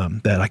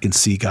 that I can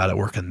see God at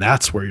work, and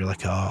that's where you're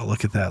like, oh,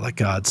 look at that! Like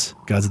God's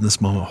in this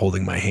moment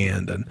holding my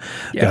hand, and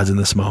God's in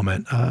this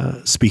moment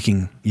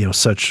speaking,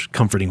 such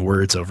comforting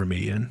words over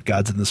me, and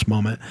God's in this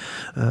moment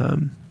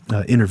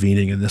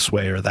intervening in this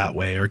way or that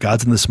way, or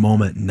God's in this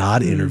moment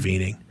not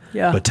intervening.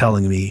 But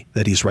telling me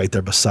that he's right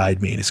there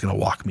beside me and he's going to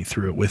walk me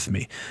through it with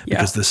me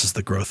because this is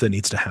the growth that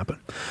needs to happen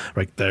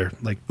right there.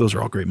 Like, those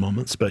are all great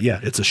moments, but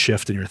it's a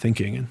shift in your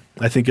thinking. And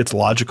I think it's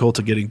logical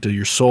to getting to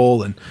your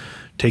soul and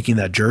taking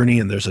that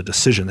journey. And there's a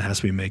decision that has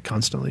to be made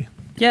constantly.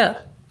 Yeah.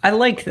 I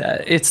like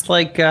that. It's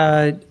like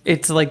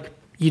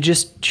you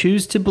just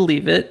choose to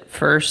believe it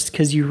first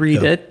because you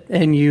read it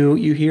and you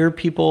hear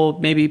people,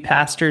 maybe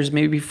pastors,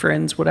 maybe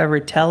friends, whatever,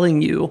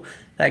 telling you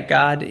that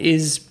God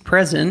is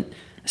present.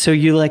 So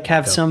you like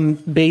have some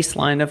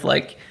baseline of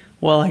like,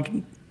 well,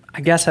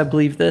 I guess I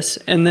believe this.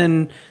 And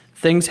then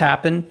things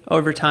happen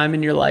over time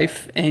in your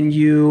life and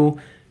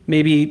you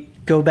maybe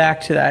go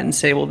back to that and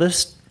say, well,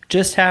 this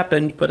just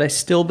happened, but I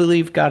still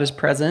believe God is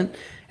present.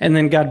 And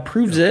then God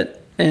proves it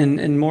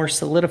and more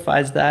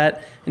solidifies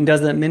that and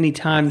does that many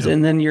times.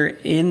 And then you're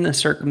in the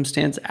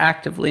circumstance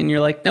actively and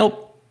you're like,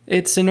 nope,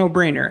 it's a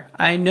no-brainer.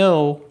 I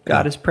know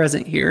God is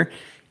present here.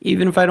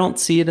 Even if I don't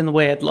see it in the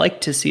way I'd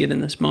like to see it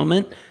in this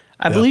moment,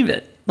 I believe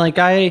it.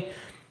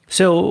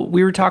 So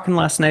we were talking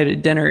last night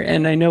at dinner,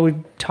 and I know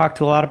we've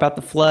talked a lot about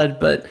the flood,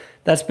 but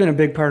that's been a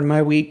big part of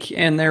my week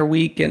and their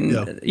week.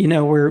 And,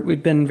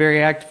 we've been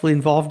very actively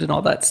involved in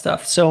all that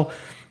stuff. So,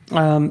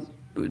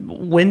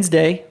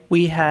 Wednesday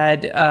we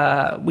had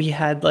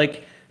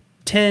like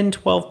 10,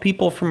 12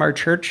 people from our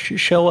church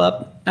show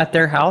up at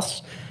their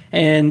house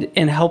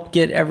and help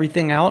get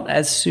everything out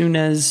as soon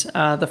as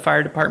the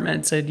fire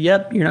department said,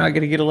 yep, you're not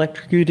going to get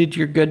electrocuted.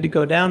 You're good to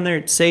go down there.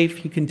 It's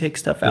safe. You can take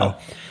stuff out.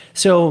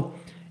 So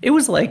it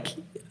was like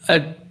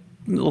a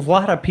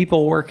lot of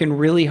people working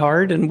really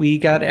hard, and we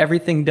got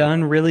everything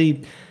done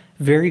really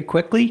very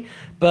quickly.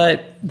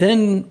 But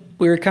then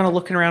we were kind of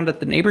looking around at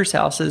the neighbors'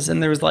 houses,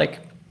 and there was like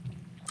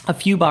a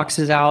few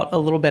boxes out, a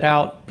little bit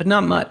out, but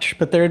not much.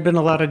 But there had been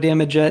a lot of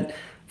damage at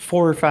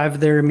 4 or 5 of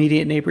their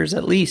immediate neighbors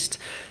at least.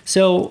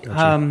 So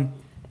gotcha.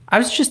 I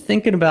was just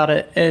thinking about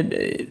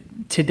it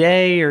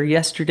today or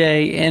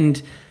yesterday,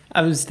 and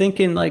I was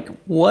thinking, like,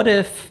 what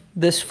if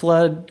this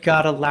flood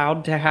got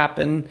allowed to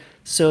happen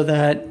so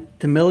that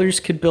the Millers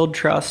could build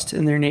trust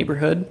in their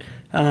neighborhood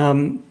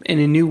in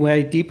a new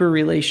way, deeper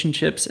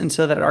relationships, and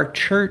so that our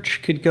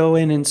church could go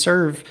in and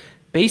serve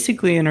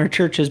basically in our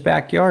church's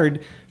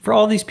backyard for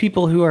all these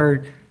people who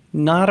are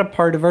not a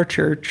part of our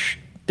church,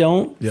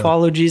 don't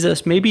follow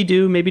Jesus, maybe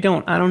do, maybe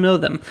don't, I don't know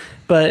them.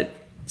 But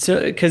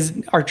so, because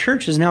our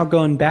church is now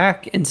going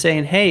back and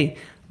saying, hey,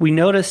 we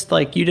noticed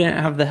like you didn't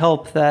have the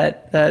help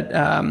that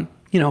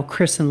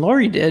Chris and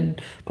Lori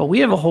did, but we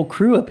have a whole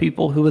crew of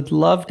people who would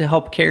love to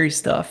help carry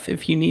stuff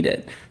if you need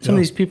it. Some of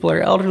these people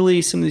are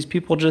elderly. Some of these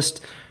people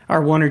just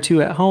are 1 or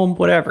 2 at home,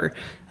 whatever.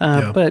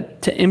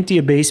 But to empty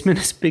a basement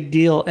is a big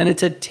deal. And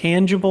it's a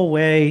tangible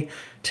way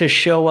to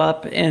show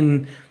up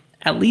and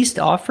at least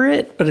offer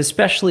it, but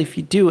especially if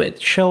you do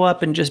it, show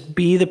up and just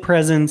be the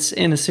presence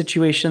in a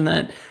situation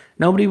that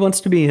nobody wants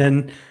to be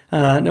in.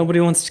 Nobody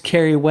wants to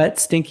carry wet,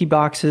 stinky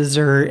boxes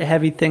or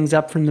heavy things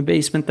up from the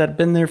basement that have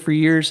been there for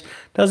years.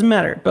 Doesn't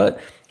matter. But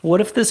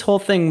what if this whole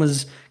thing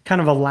was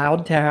kind of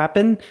allowed to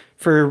happen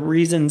for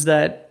reasons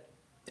that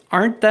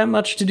aren't that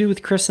much to do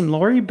with Chris and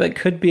Lori, but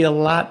could be a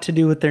lot to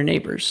do with their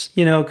neighbors?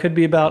 Could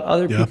be about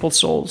other people's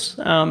souls.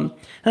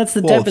 That's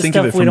the type of think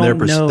stuff of it we from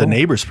don't know. The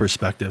neighbor's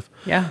perspective.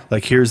 Yeah.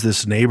 Like, here's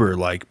this neighbor,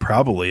 like,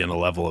 probably in a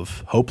level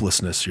of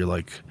hopelessness. You're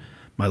like,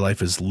 my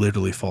life is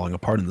literally falling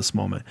apart in this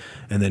moment.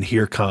 And then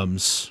here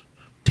comes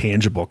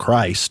tangible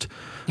Christ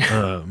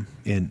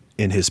in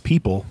his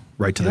people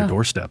right to their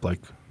doorstep.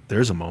 Like,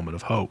 there's a moment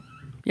of hope.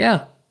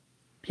 Yeah.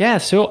 Yeah.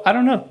 So I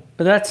don't know,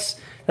 but that's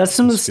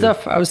some of the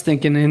stuff I was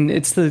thinking. And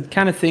it's the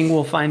kind of thing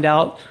we'll find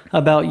out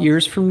about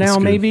years from now,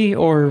 maybe,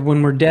 or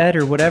when we're dead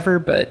or whatever.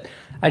 But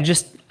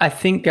I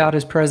think God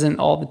is present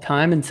all the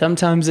time. And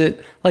sometimes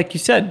it, like you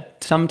said,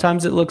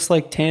 sometimes it looks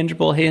like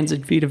tangible hands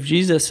and feet of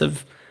Jesus,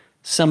 of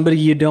somebody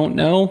you don't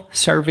know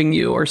serving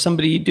you, or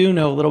somebody you do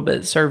know a little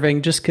bit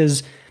serving, just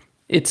because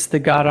it's the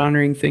God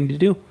honoring thing to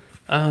do.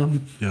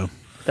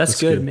 That's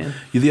good, man.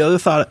 The other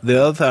thought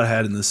I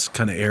had in this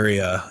kind of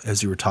area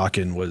as you were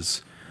talking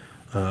was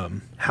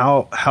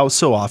how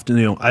so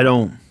often, I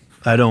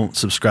don't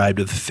subscribe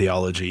to the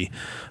theology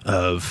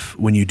of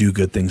when you do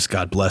good things,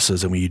 God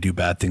blesses, and when you do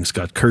bad things,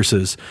 God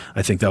curses.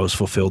 I think that was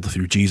fulfilled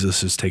through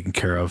Jesus, is taken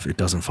care of. It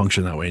doesn't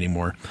function that way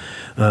anymore.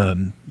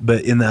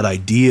 But in that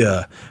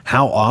idea,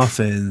 how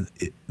often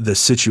the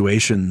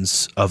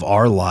situations of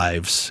our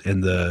lives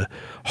and the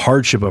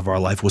hardship of our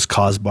life was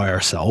caused by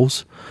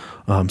ourselves.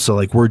 So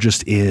like, we're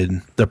just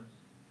in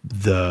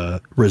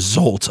the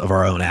result of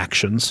our own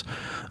actions,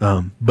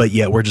 but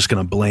yet we're just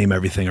going to blame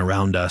everything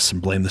around us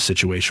and blame the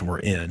situation we're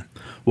in.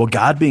 Well,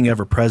 God being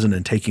ever present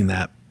and taking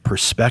that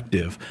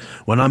perspective,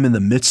 when I'm in the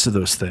midst of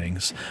those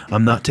things,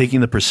 I'm not taking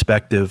the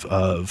perspective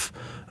of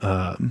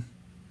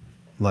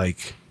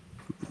like,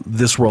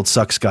 this world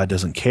sucks, God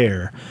doesn't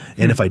care.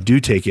 And if I do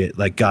take it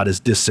like God is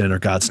distant or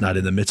God's not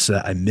in the midst of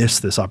that, I miss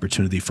this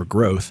opportunity for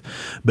growth.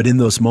 But in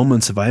those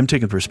moments, if I am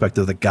taking the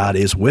perspective that God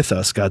is with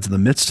us, God's in the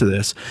midst of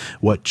this,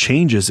 what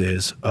changes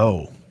is,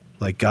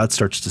 like, God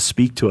starts to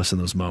speak to us in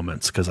those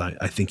moments, because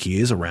I think he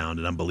is around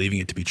and I'm believing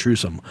it to be true.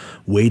 So I'm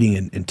waiting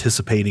and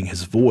anticipating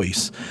his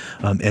voice.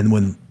 And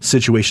when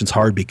situation's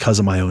hard because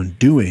of my own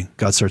doing,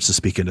 God starts to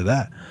speak into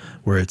that,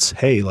 where it's,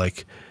 hey,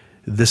 like,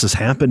 this is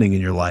happening in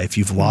your life.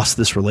 You've lost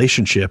this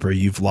relationship, or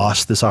you've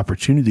lost this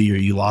opportunity, or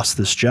you lost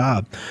this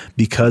job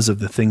because of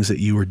the things that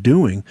you were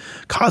doing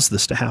caused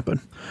this to happen,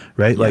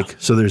 right? Yeah. Like,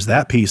 so there's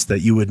that piece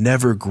that you would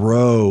never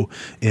grow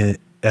in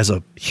as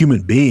a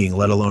human being,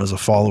 let alone as a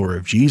follower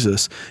of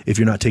Jesus, if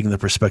you're not taking the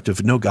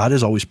perspective, no, God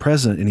is always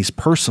present, and he's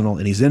personal,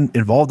 and he's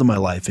involved in my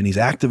life, and he's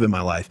active in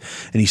my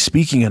life, and he's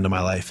speaking into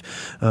my life,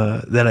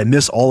 that I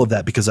miss all of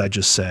that because I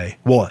just say,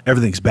 well,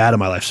 everything's bad in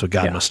my life, so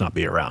God must not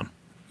be around.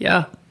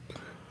 Yeah.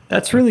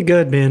 That's really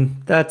good,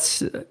 man.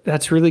 That's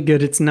really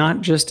good. It's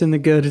not just in the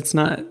good.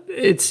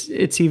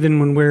 It's even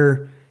when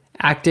we're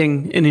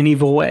acting in an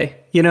evil way,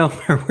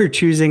 or we're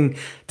choosing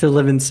to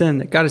live in sin,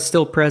 that God is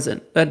still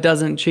present. That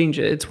doesn't change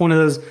it. It's one of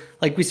those,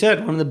 like we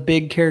said, one of the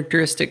big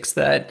characteristics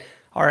that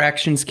our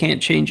actions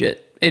can't change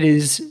it.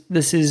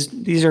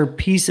 These are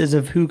pieces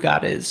of who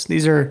God is.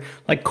 These are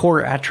like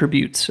core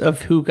attributes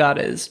of who God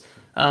is.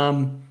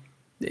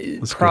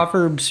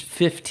 Proverbs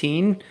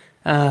 15,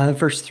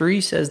 verse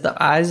 3 says,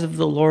 "The eyes of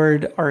the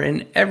Lord are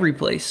in every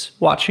place,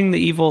 watching the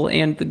evil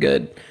and the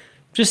good."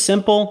 Just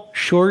simple,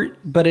 short,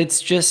 but it's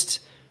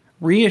just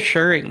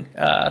reassuring.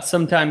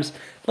 Sometimes,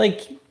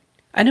 like,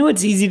 I know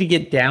it's easy to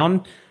get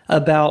down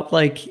about,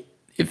 like,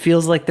 it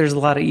feels like there's a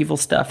lot of evil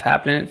stuff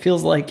happening. It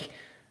feels like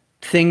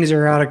things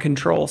are out of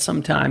control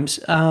sometimes.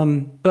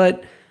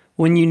 But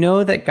when you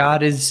know that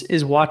God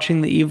is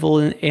watching the evil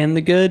and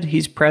the good,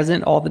 he's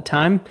present all the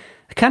time,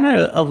 it kind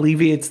of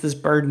alleviates this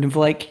burden of,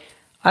 like,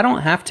 I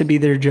don't have to be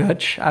their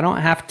judge. I don't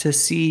have to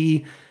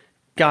see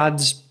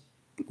God's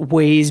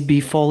ways be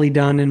fully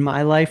done in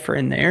my life or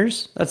in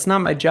theirs. That's not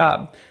my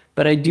job.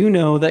 But I do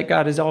know that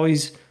God is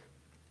always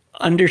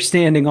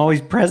understanding,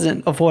 always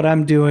present of what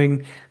I'm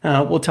doing.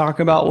 We'll talk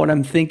about what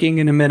I'm thinking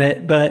in a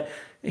minute, but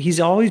he's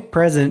always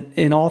present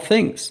in all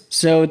things.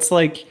 So it's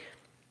like,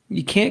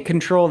 you can't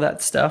control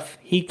that stuff.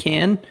 He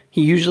can.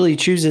 He usually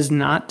chooses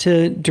not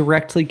to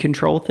directly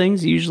control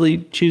things. He usually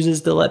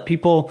chooses to let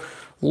people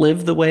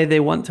live the way they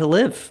want to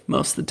live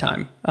most of the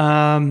time.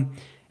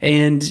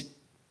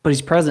 But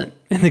he's present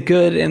in the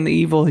good and the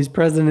evil. He's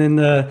present in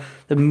the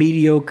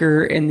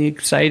mediocre and the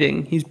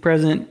exciting. He's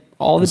present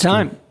all the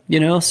time,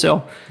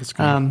 So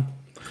I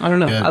don't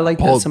know. Yeah, I like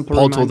that simple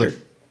reminder.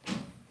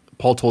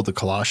 Paul told the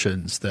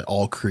Colossians that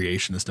all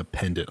creation is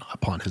dependent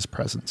upon his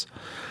presence,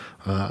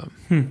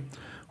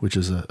 which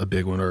is a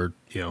big one. Or,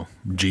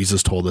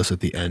 Jesus told us at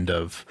the end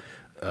of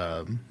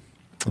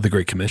the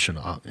Great Commission,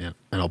 and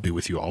I'll be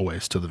with you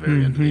always to the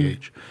very end of the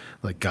age.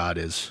 Like, God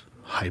is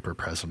hyper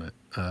present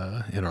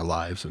in our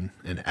lives and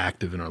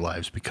active in our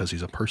lives because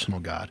he's a personal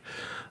God.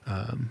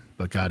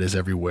 But God is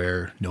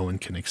everywhere. No one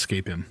can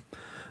escape him.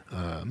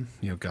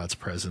 God's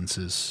presence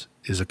is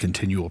a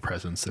continual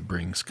presence that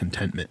brings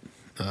contentment.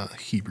 The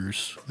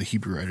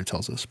Hebrew writer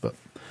tells us, but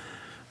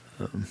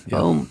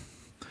Boom.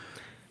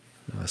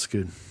 That's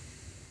good.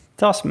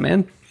 It's awesome,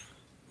 man.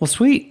 Well,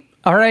 sweet.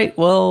 All right.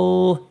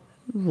 Well,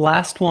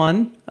 last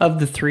one of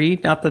the three.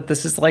 Not that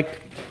this is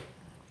like,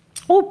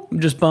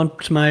 just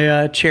bumped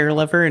my chair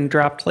lever and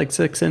dropped like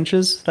 6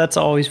 inches. That's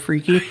always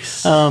freaky.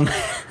 Nice. I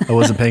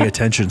wasn't paying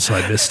attention, so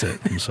I missed it.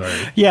 I'm sorry.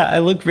 Yeah, I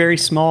look very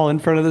small in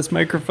front of this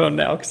microphone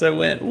now because I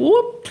went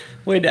whoop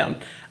way down.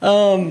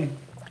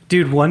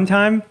 Dude, one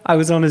time I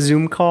was on a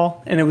Zoom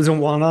call and it was a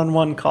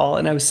one-on-one call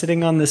and I was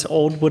sitting on this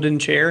old wooden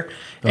chair.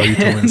 Oh, you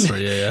told me this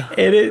story, yeah.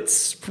 And it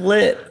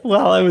split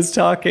while I was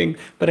talking,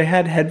 but I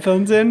had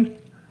headphones in.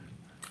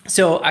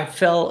 So I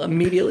fell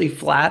immediately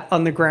flat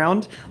on the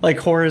ground, like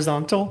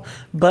horizontal,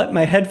 but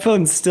my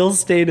headphones still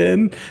stayed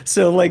in.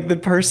 So like the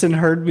person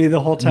heard me the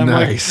whole time.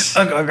 Nice.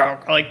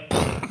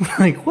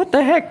 Like what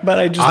the heck?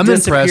 But I'm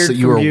impressed that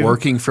you were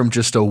working from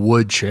just a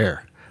wood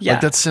chair. Yeah.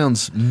 Like, that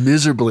sounds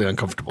miserably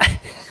uncomfortable.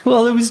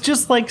 Well, it was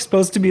just like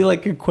supposed to be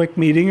like a quick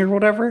meeting or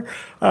whatever.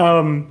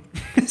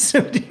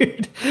 So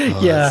dude,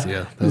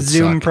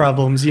 Zoom suck.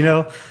 problems,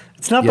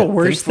 it's not the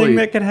worst thing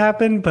that could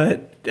happen,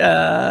 but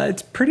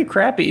it's pretty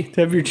crappy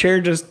to have your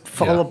chair just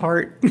fall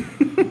apart.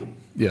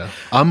 Yeah.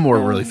 I'm more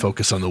really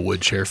focused on the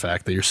wood chair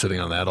fact that you're sitting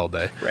on that all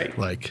day. Right.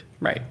 Like,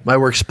 right. My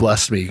work's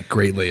blessed me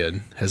greatly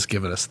and has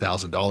given us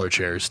 $1,000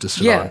 chairs to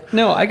sit on. Yeah.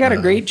 No, I got a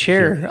great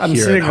chair I'm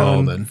sitting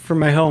on for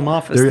my home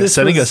office. They're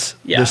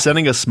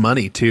sending us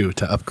money too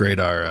to upgrade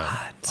our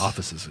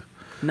offices.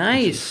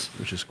 Nice.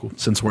 Which is cool.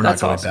 Since we're not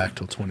going back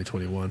till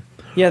 2021.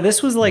 Yeah,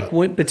 this was like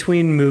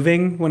between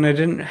moving when I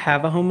didn't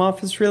have a home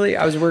office really.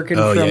 I was working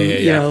from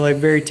like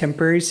very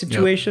temporary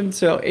situation. Yep.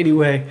 So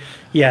anyway,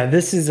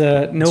 this is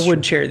no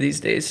wood chair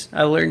these days.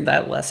 I learned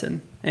that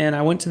lesson. And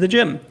I went to the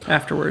gym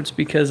afterwards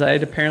because I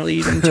had apparently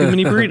eaten too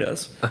many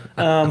burritos.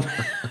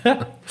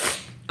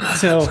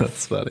 So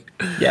that's funny.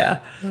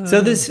 Yeah.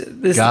 So this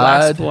God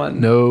last one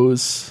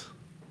knows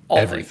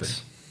everything.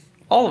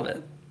 All of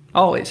it.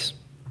 Always.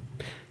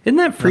 Isn't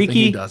that freaky?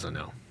 Nothing he doesn't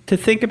know. To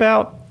think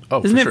about?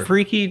 Isn't it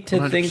freaky to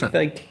 100%. think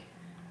like,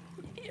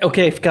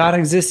 okay, if God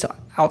exists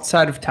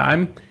outside of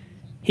time,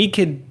 he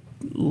could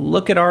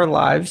look at our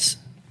lives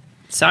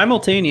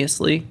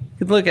simultaneously. He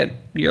could look at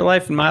your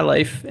life and my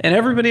life and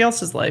everybody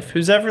else's life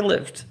who's ever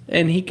lived.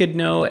 And he could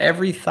know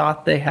every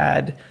thought they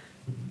had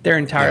their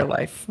entire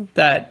life.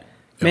 That,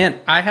 man,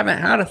 I haven't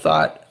had a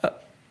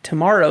thought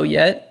tomorrow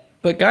yet,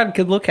 but God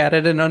could look at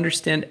it and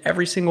understand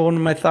every single one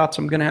of my thoughts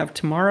I'm going to have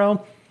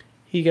tomorrow.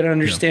 He could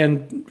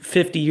understand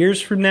 50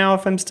 years from now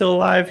if I'm still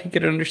alive. He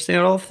could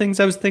understand all the things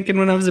I was thinking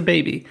when I was a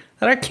baby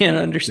that I can't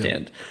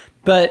understand. Yeah.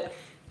 But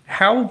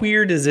how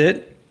weird is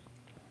it?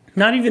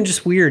 Not even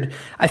just weird.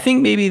 I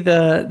think maybe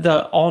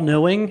the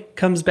all-knowing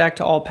comes back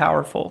to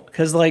all-powerful.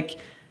 Because, like,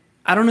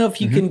 I don't know if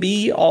you can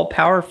be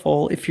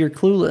all-powerful if you're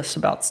clueless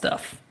about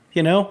stuff,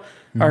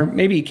 Or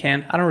maybe you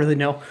can. I don't really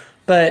know.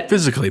 But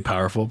physically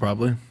powerful,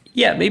 probably.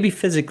 Yeah, maybe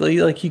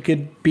physically, like you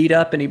could beat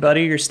up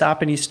anybody or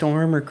stop any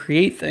storm or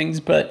create things,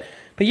 but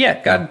yeah,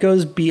 Yeah. God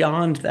goes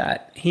beyond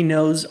that. He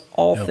knows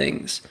all Yep.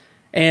 things.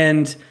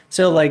 And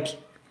so like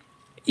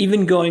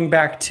even going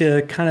back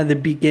to kind of the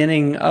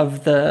beginning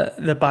of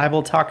the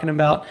Bible talking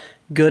about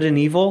good and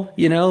evil,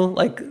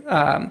 like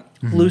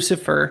Hmm.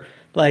 Lucifer,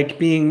 like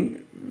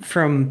being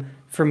from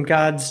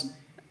God's,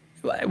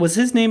 was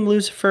his name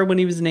Lucifer when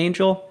he was an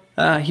angel?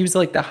 He was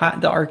like the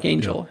Yep.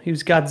 archangel. He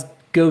was God's Yeah.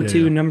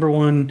 go-to Yeah. number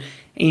one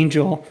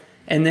angel.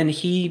 And then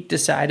he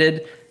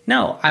decided,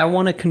 no, I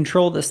want to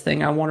control this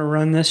thing. I want to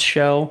run this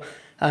show.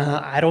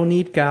 I don't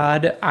need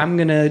God. I'm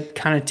going to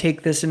kind of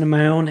take this into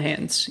my own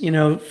hands,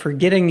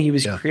 forgetting he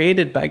was Yeah.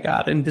 created by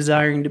God and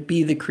desiring to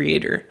be the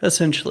creator,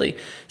 essentially.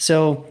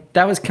 So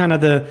that was kind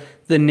of the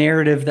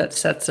narrative that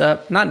sets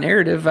up, not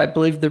narrative, I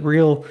believe the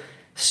real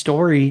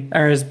story,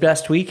 or as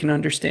best we can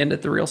understand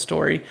it, the real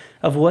story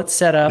of what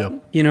set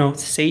up, Yep.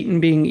 Satan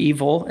being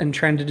evil and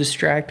trying to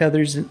distract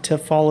others to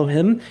follow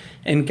him,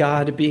 and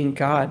God being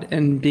God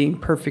and being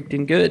perfect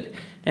and good,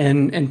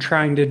 and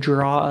trying to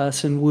draw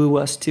us and woo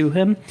us to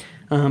him,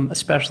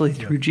 especially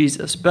through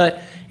Jesus.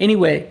 But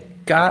anyway,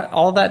 God,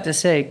 all that to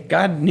say,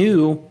 God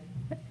knew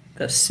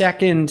the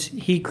second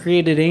he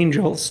created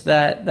angels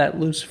that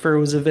Lucifer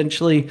was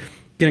eventually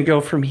going to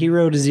go from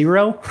hero to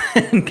zero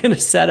and going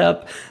to set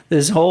up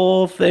this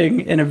whole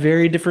thing in a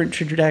very different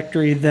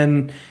trajectory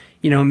than,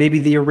 maybe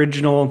the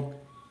original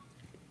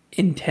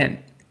intent.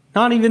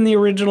 Not even the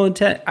original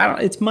intent.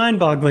 It's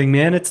mind-boggling,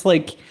 man. It's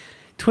like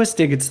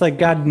twisting. It's like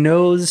God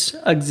knows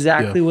Yeah.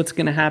 exactly what's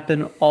going to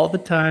happen all the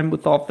time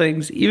with all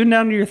things, even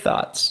down to your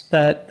thoughts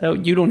that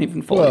you don't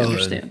even fully Well,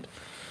 understand.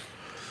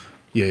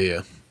 yeah.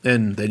 Yeah.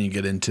 And then you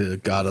get into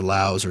God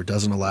allows or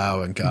doesn't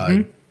allow, and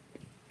God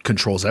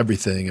controls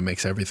everything and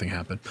makes everything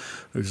happen.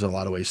 There's a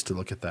lot of ways to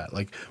look at that.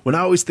 Like when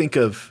I always think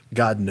of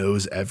God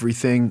knows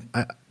everything,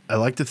 I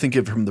like to think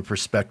of it from the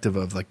perspective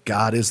of like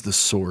God is the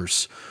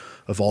source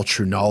of all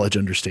true knowledge,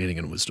 understanding,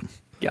 and wisdom.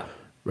 Yeah.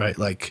 Right?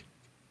 Like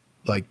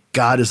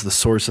God is the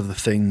source of the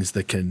things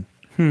that can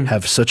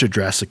have such a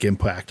drastic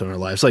impact on our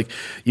lives. Like,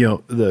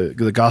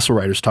 the gospel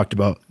writers talked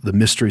about the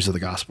mysteries of the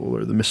gospel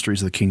or the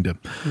mysteries of the kingdom.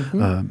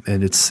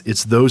 And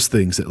it's those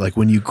things that like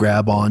when you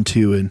grab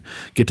onto and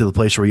get to the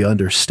place where you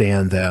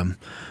understand them,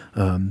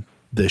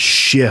 the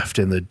shift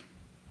and the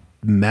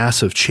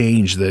massive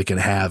change that it can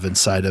have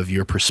inside of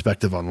your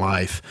perspective on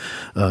life,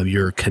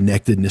 your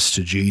connectedness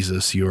to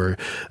Jesus, your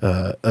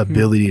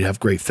ability to have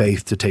great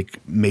faith to take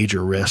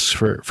major risks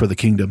for the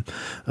kingdom,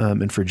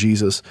 and for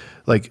Jesus.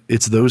 Like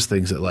it's those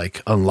things that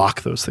like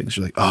unlock those things.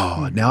 You're like,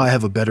 oh, now I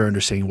have a better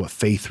understanding of what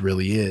faith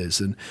really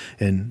is,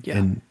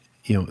 and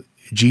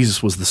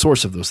Jesus was the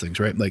source of those things,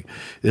 right? Like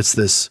it's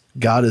this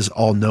God is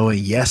all knowing.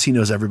 Yes, he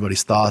knows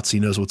everybody's thoughts. He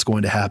knows what's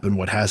going to happen,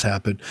 what has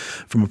happened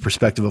from a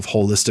perspective of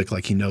holistic,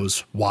 like he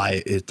knows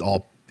why it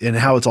all and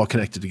how it's all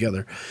connected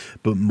together.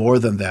 But more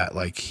than that,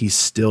 like he's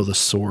still the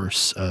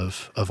source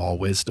of all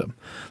wisdom.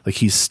 Like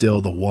he's still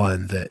the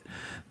one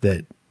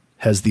that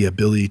has the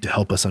ability to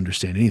help us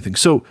understand anything.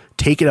 So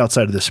take it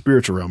outside of the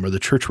spiritual realm or the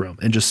church realm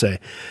and just say,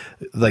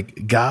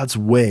 like, God's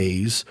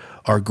ways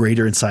are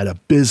greater inside a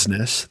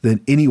business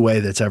than any way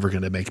that's ever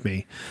going to make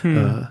me.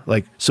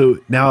 So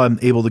now I'm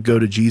able to go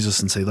to Jesus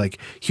and say, like,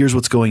 here's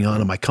what's going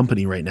on in my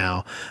company right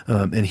now.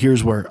 And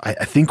here's where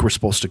I think we're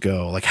supposed to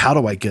go. Like, how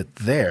do I get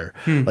there?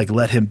 Like,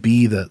 let him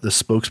be the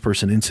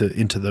spokesperson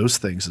into those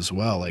things as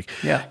well. Like,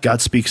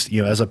 God speaks,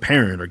 as a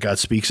parent, or God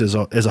speaks as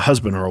a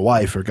husband or a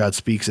wife, or God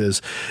speaks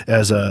as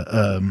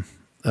a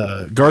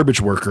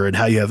garbage worker, and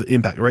how you have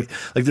impact, right?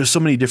 Like there's so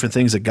many different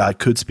things that God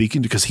could speak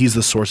into because he's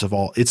the source of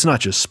all. It's not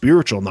just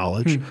spiritual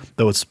knowledge,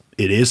 though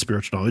it is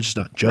spiritual knowledge. It's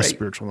not just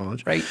spiritual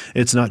knowledge. Right.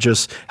 It's not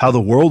just how the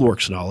world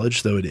works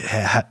knowledge, though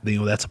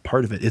that's a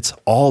part of it. It's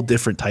all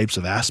different types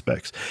of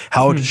aspects.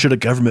 How should a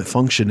government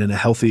function in a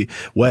healthy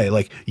way?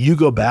 Like you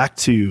go back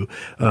to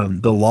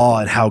the law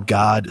and how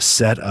God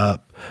set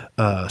up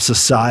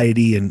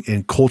society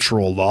and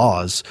cultural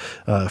laws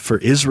for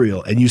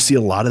Israel, and you see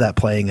a lot of that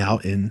playing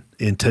out in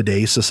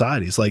today's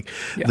societies. Like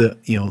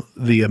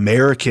the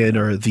American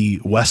or the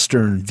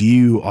Western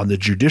view on the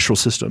judicial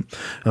system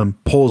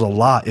pulls a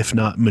lot, if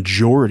not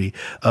majority,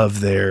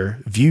 of their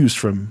views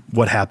from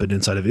what happened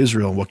inside of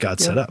Israel and what God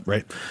set up.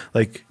 Right?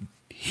 Like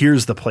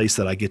here's the place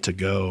that I get to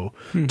go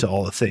to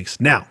all the things.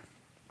 Now,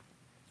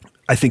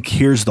 I think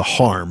here's the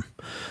harm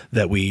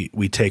that we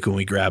take when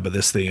we grab at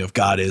this thing of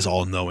God is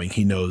all knowing.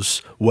 He knows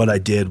what I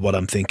did, what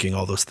I'm thinking,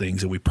 all those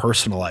things, and we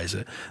personalize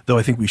it. Though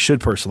I think we should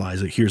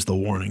personalize it. Here's the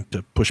warning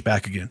to push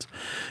back against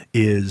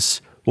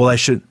is, well, I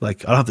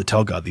don't have to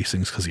tell God these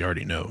things because he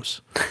already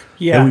knows.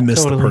 And we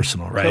miss the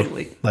personal, right?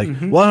 Totally. Like,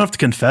 well, I don't have to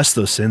confess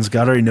those sins.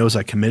 God already knows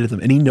I committed them,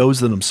 and he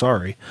knows that I'm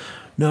sorry.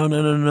 No,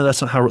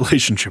 that's not how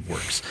relationship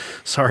works.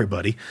 Sorry,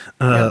 buddy.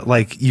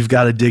 Like you've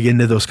got to dig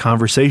into those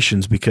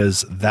conversations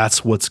because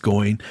that's what's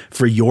going,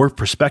 for your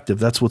perspective,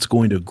 that's what's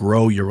going to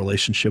grow your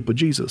relationship with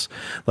Jesus.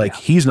 Like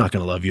he's not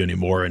going to love you any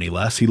more or any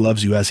less. He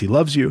loves you as he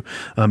loves you.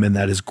 And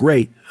that is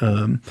great.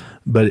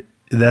 But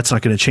that's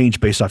not going to change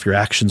based off your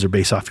actions or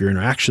based off your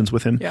interactions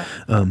with him. Yeah.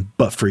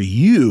 But for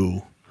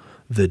you,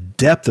 the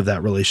depth of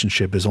that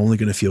relationship is only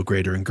going to feel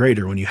greater and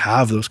greater when you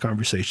have those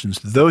conversations,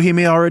 though he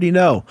may already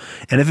know.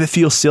 And if it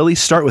feels silly,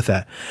 start with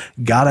that.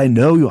 God, I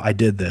know I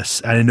did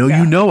this. And I know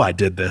you know I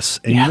did this.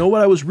 And you know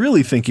what I was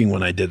really thinking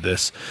when I did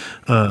this.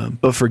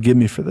 But forgive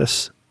me for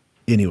this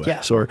anyway.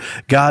 Yeah. Or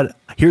God,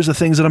 here's the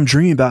things that I'm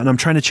dreaming about and I'm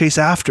trying to chase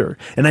after.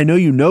 And I know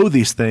you know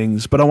these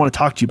things, but I want to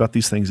talk to you about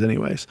these things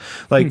anyways.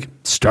 Like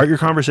start your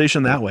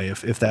conversation that way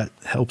if that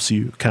helps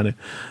you kind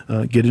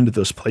of get into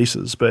those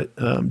places. But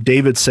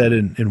David said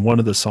in one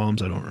of the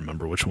Psalms, I don't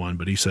remember which one,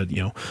 but he said,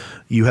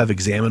 you have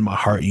examined my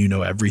heart. You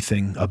know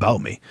everything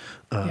about me.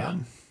 I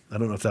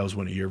don't know if that was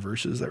one of your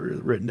verses that were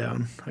written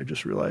down. I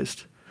just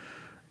realized.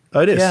 Oh,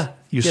 it is. Yeah.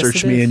 You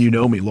search me and you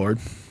know me, Lord.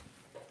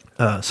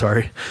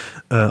 Sorry.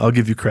 I'll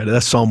give you credit.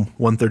 That's Psalm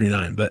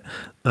 139. But,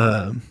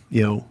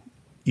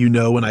 you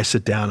know when I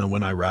sit down and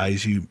when I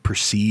rise, you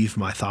perceive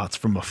my thoughts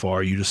from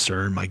afar. You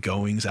discern my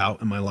goings out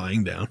and my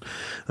lying down.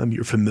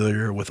 You're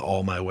familiar with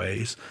all my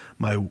ways.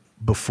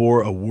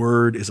 Before a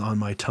word is on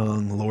my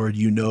tongue, Lord,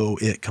 you know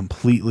it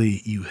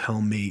completely. You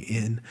hem me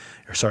in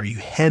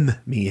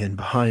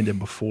behind and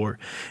before,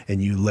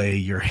 and you lay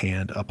your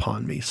hand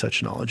upon me.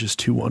 Such knowledge is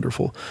too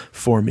wonderful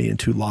for me and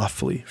too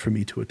lawfully for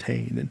me to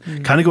attain.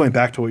 And kind of going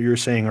back to what you were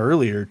saying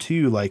earlier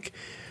too, like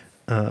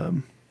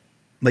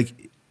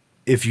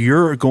if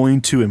you're going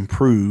to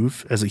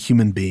improve as a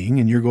human being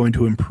and you're going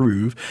to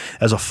improve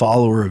as a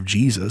follower of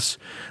Jesus,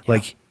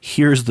 like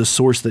here's the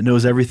source that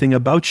knows everything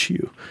about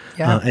you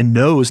and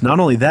knows not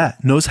only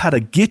that, knows how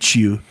to get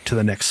you to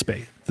the next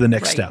space, the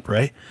next step,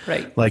 right?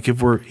 Right. Like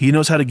he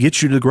knows how to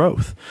get you to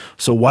growth.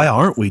 So why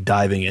aren't we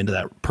diving into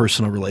that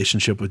personal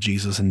relationship with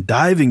Jesus and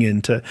diving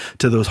into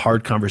those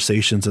hard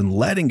conversations and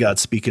letting God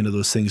speak into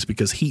those things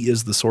because he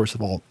is the source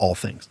of all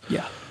things.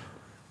 Yeah.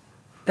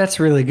 That's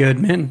really good,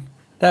 man.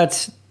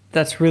 That's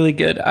really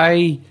good.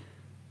 I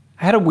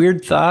had a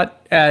weird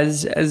thought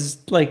as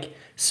like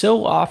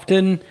so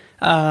often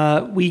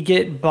we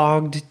get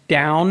bogged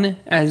down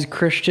as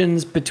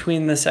Christians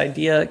between this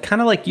idea,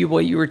 kind of like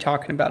what you were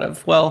talking about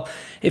of, well,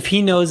 if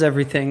he knows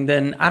everything,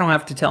 then I don't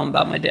have to tell him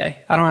about my day.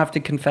 I don't have to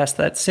confess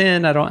that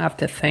sin. I don't have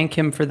to thank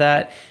him for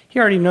that. He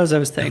already knows I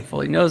was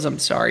thankful. He knows I'm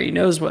sorry. He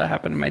knows what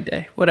happened in my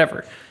day,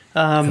 whatever.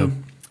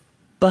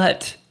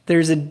 But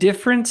there's a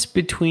difference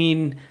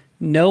between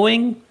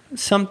knowing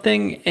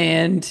something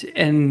and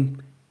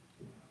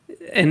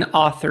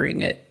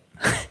authoring it,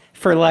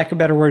 for lack of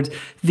better words.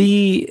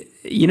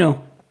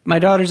 My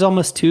daughter's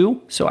almost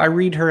 2, so I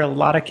read her a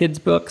lot of kids'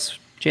 books.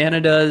 Jana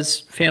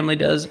does, family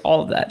does,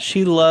 all of that.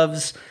 She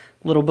loves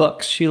little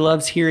books. She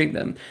loves hearing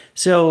them.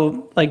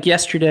 So like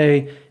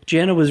yesterday,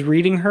 Jana was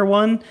reading her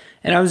one,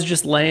 and I was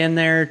just laying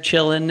there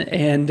chilling,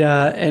 and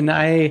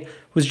I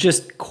was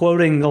just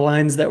quoting the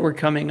lines that were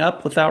coming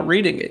up without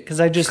reading it because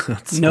I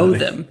just know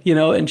them,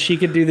 and she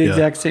could do the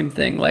exact same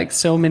thing. Like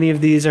so many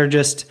of these are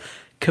just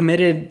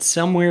committed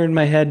somewhere in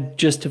my head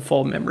just to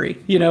full memory,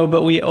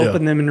 but we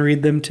open them and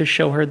read them to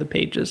show her the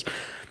pages.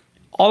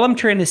 All I'm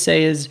trying to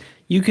say is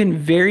you can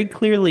very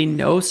clearly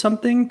know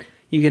something.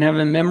 You can have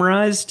it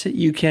memorized.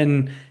 You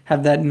can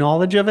have that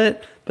knowledge of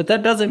it, but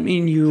that doesn't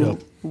mean you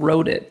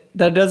wrote it.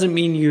 That doesn't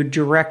mean you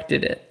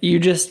directed it. You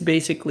just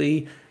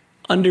basically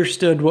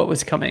understood what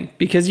was coming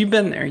because you've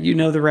been there. You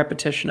know the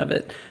repetition of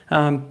it.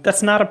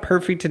 That's not a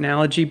perfect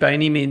analogy by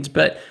any means,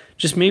 but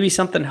just maybe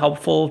something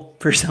helpful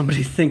for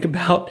somebody to think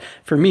about,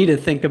 for me to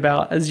think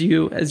about as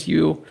you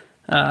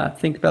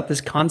think about this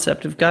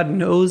concept of God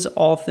knows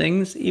all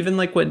things, even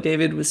like what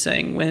David was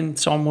saying when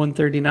Psalm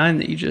 139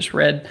 that you just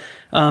read.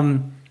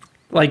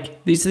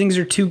 Like these things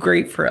are too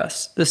great for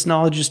us. This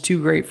knowledge is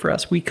too great for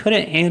us. We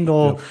couldn't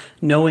handle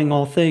knowing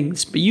all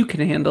things, but you can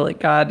handle it,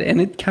 God. And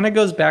it kind of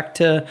goes back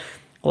to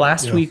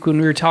last week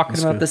when we were talking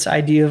about this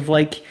idea of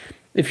like,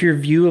 if your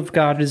view of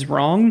God is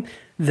wrong,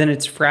 then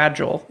it's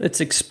fragile. It's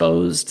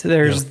exposed.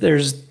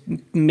 There's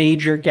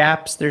major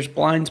gaps. There's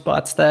blind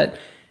spots that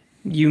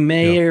you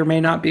may or may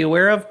not be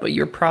aware of, but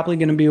you're probably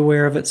going to be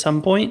aware of at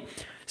some point.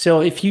 So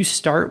if you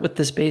start with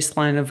this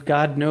baseline of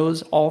God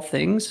knows all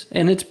things,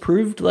 and it's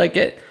proved like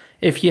it,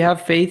 if you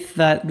have faith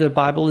that the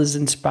Bible is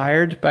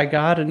inspired by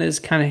God and is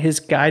kind of his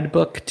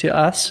guidebook to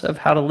us of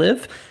how to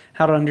live,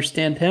 how to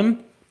understand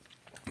him,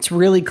 it's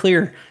really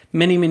clear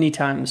many, many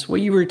times.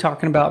 What you were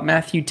talking about,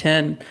 Matthew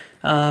 10,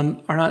 are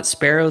not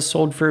sparrows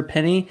sold for a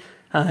penny,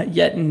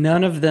 yet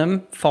none of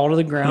them fall to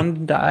the ground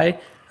and die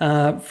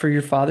for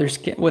your father's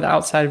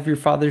outside of your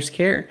father's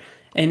care.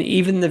 And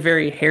even the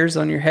very hairs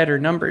on your head are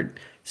numbered.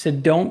 So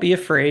don't be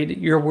afraid.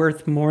 You're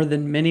worth more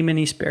than many,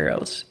 many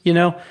sparrows.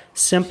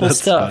 Simple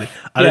That's stuff.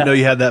 Funny. I didn't know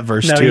you had that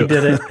verse too. No, you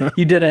didn't.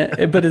 You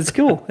didn't. But it's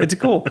cool. It's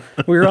cool.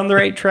 We were on the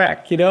right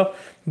track,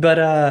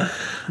 But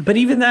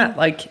even that,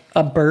 like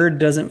a bird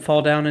doesn't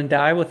fall down and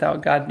die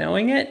without God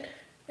knowing it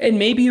and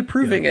maybe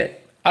approving it.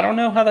 I don't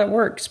know how that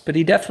works, but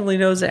he definitely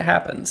knows it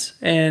happens.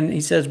 And he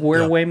says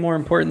we're way more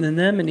important than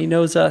them, and he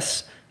knows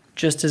us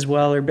just as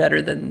well or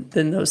better than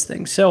those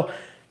things. So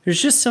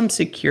there's just some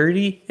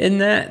security in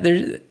that.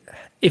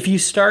 if you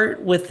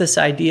start with this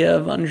idea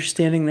of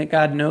understanding that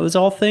God knows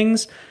all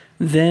things,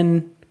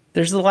 then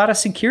there's a lot of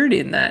security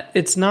in that.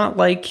 It's not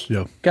like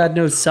God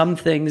knows some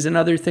things and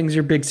other things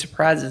are big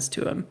surprises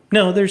to him.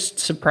 No, there's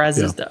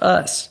surprises to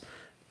us.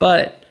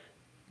 But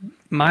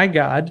my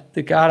God,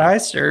 the God I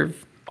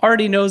serve,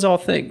 already knows all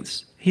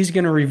things. He's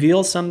going to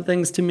reveal some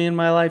things to me in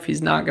my life.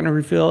 He's not going to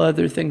reveal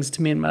other things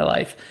to me in my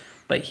life,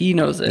 but he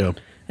knows it. Yeah.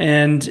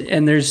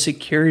 And there's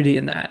security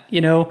in that,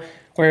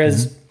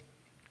 whereas,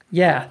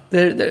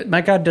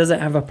 my God doesn't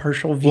have a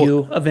partial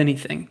view of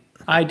anything.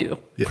 I do.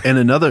 Yeah, and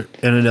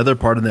another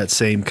part of that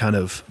same kind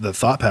of the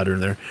thought pattern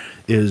there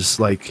is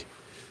like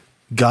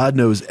God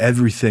knows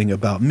everything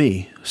about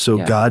me. So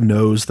God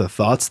knows the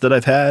thoughts that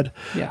I've had.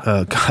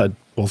 Yeah. God,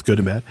 both good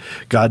and bad.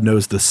 God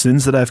knows the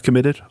sins that I've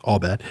committed, all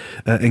bad,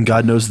 and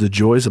God knows the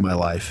joys of my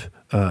life.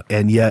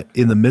 And yet,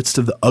 in the midst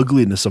of the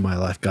ugliness of my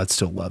life, God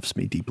still loves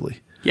me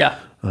deeply. Yeah.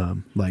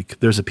 Like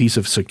there's a piece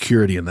of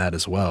security in that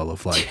as well.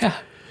 Of like,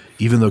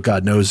 even though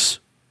God knows,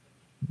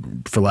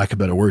 for lack of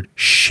a better word,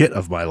 shit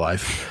of my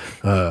life,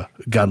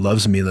 God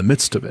loves me in the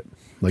midst of it.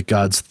 Like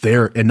God's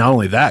there. And not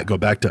only that, go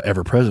back to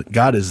ever present.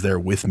 God is there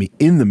with me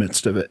in the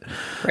midst of it,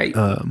 right?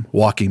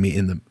 Walking me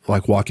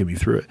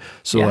through it.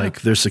 So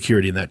like there's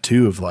security in that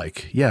too of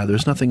like,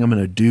 there's nothing I'm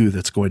going to do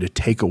that's going to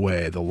take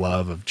away the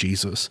love of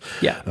Jesus.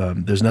 Yeah.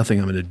 There's nothing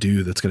I'm going to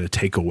do that's going to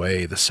take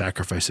away the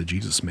sacrifice that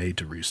Jesus made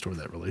to restore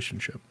that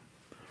relationship.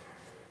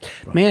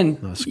 But man,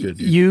 that's good.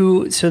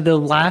 So the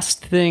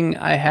last thing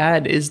I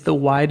had is the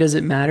why does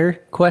it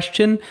matter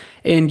question.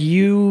 And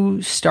you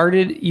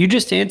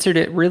just answered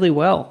it really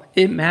well.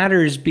 It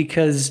matters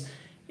because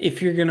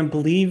if you're going to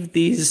believe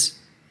these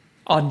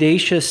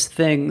audacious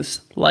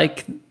things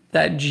like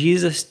that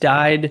Jesus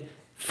died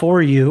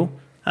for you,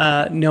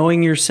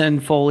 knowing your sin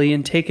fully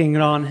and taking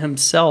it on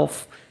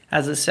himself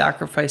as a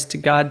sacrifice to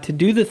God to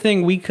do the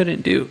thing we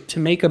couldn't do, to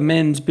make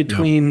amends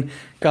between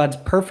God's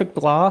perfect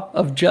law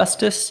of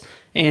justice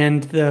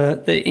and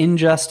the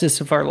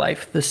injustice of our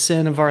life, the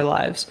sin of our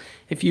lives.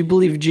 If you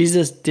believe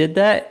Jesus did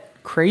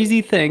that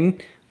crazy thing,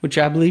 which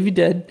I believe he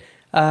did,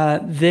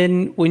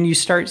 then when you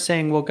start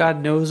saying, well,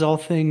 God knows all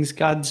things,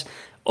 God's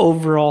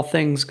over all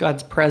things,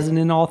 God's present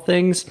in all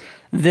things,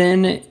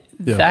 then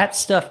that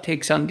stuff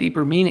takes on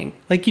deeper meaning.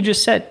 Like you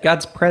just said,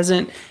 God's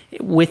present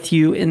with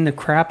you in the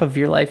crap of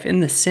your life, in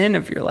the sin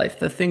of your life,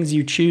 the things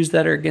you choose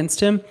that are against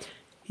him.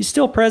 He's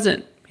still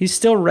present. He's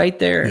still right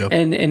there. Yep.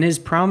 And his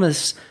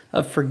promise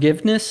of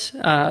forgiveness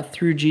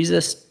through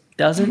Jesus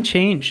doesn't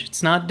change.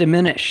 It's not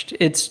diminished.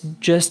 It's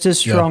just as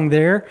strong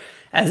there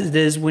as it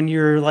is when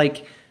you're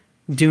like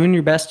doing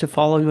your best to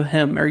follow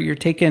him, or you're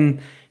taking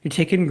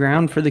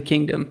ground for the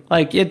kingdom.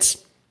 Like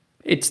it's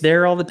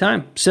there all the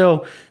time.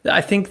 So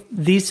I think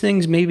these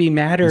things maybe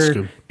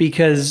matter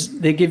because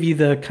they give you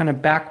the kind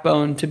of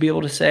backbone to be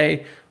able to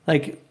say,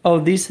 like, oh,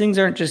 these things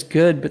aren't just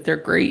good, but they're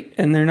great.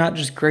 And they're not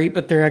just great,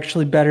 but they're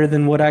actually better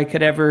than what I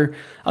could ever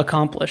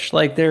accomplish.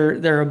 Like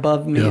they're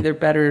above me. They're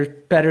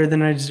better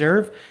than I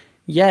deserve.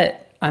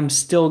 Yet I'm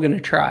still going to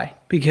try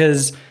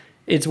because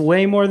it's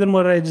way more than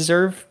what I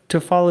deserve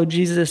to follow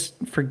Jesus.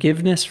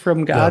 Forgiveness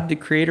from God, the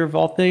creator of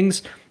all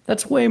things.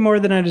 That's way more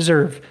than I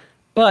deserve.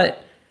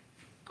 But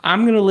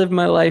I'm going to live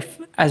my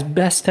life as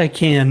best I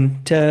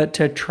can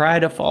to try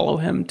to follow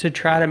him, to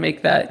try to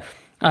make that,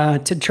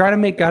 to try to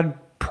make God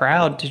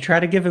proud, to try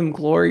to give him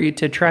glory,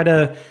 to try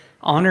to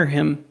honor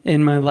him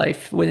in my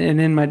life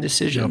and in my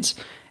decisions.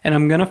 And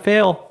I'm going to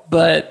fail,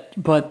 but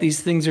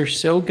these things are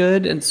so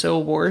good and so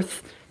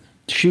worth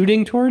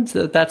shooting towards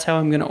that's how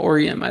I'm going to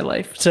orient my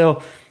life.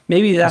 So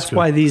maybe that's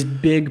why these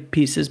big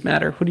pieces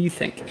matter. What do you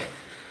think?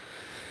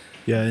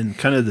 Yeah. And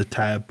kind of the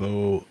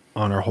taboo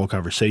on our whole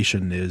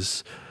conversation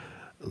is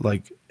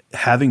like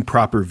having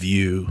proper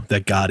view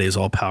that God is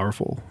all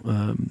powerful,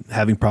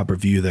 having proper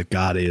view that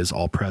God is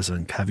all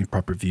present, having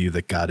proper view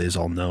that God is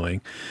all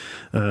knowing,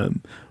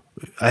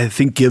 I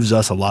think gives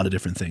us a lot of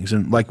different things.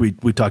 And like we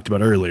talked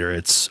about earlier,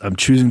 I'm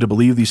choosing to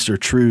believe these are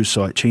true.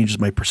 So it changes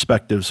my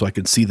perspective so I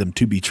can see them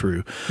to be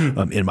true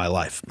in my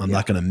life. I'm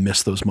not going to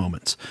miss those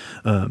moments.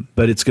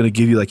 But it's going to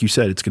give you, like you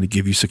said, it's going to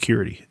give you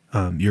security.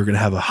 You're going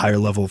to have a higher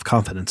level of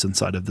confidence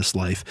inside of this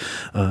life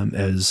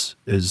as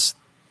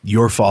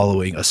you're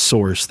following a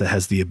source that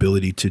has the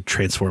ability to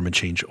transform and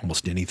change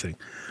almost anything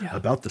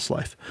about this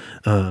life.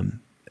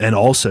 And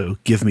also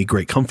give me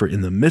great comfort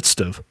in the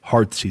midst of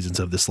hard seasons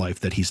of this life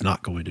that he's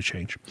not going to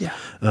change. Yeah.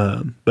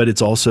 But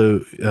it's also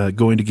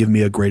going to give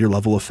me a greater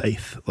level of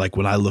faith. Like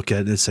when I look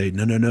at it and say,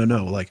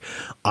 no. Like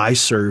I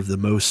serve the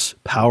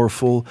most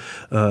powerful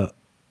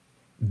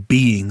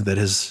being that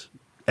has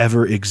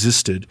ever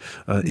existed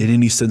in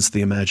any sense of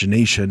the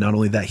imagination. Not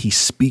only that, he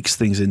speaks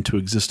things into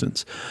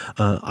existence.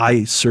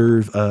 I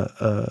serve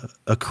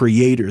a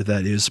creator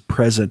that is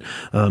present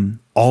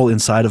all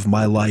inside of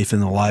my life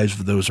and the lives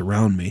of those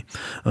around me.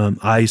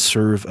 I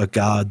serve a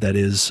God that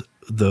is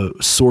the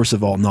source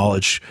of all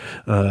knowledge,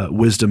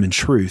 wisdom, and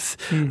truth.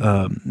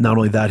 Not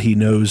only that, he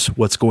knows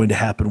what's going to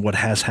happen, what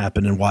has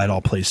happened, and why it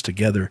all plays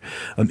together.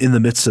 In the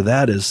midst of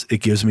that,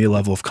 it gives me a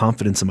level of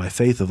confidence in my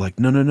faith of like,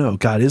 no,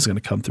 God is going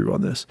to come through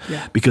on this,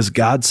 because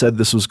God said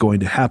this was going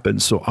to happen.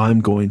 So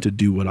I'm going to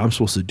do what I'm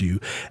supposed to do.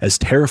 As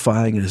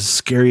terrifying and as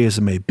scary as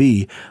it may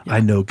be, I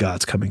know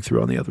God's coming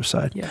through on the other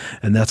side,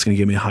 and that's going to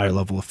give me a higher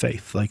level of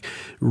faith. Like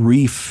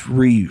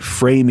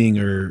reframing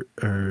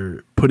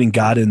or putting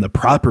God in the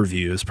proper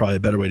view is probably a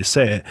better way to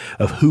say it,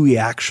 of who he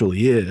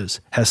actually is,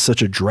 has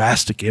such a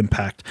drastic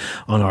impact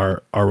on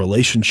our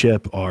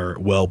relationship, our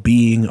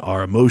well-being,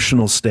 our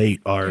emotional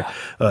state, our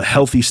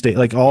healthy state,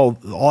 like all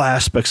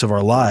aspects of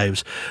our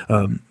lives,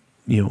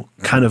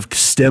 kind of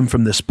stem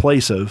from this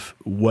place of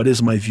what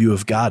is my view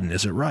of God and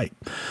is it right?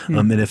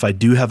 And if I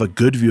do have a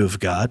good view of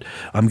God,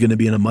 I'm going to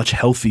be in a much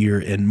healthier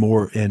and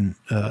more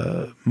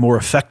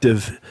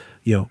effective,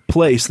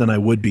 place than I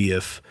would be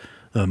if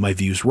my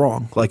view's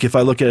wrong. Like if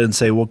I look at it and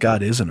say, well,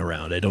 God isn't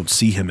around, I don't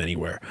see him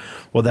anywhere.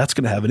 Well, that's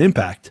going to have an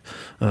impact.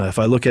 If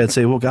I look at it and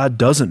say, well, God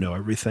doesn't know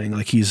everything.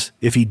 Like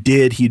if he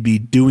did, he'd be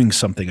doing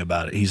something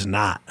about it. He's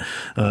not.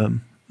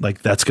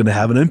 Like that's going to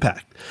have an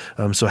impact.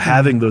 So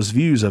having those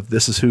views of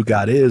this is who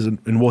God is,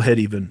 and we'll hit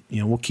even,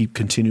 we'll keep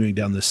continuing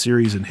down this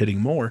series and hitting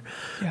more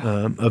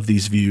of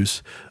these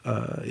views,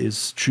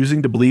 is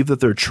choosing to believe that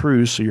they're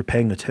true. So you're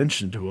paying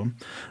attention to them.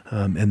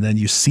 And then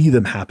you see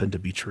them happen to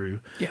be true.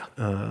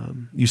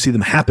 You see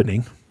them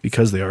happening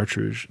because they are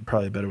true, is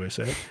probably a better way to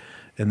say it.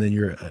 And then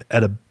you're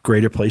at a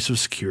greater place of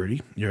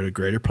security. You're at a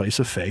greater place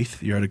of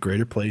faith. You're at a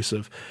greater place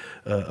of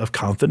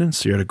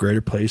confidence. You're at a greater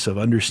place of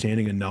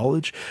understanding and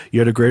knowledge.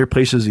 You're at a greater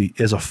place as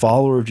a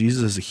follower of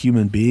Jesus, as a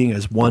human being,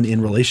 as one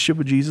in relationship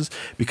with Jesus,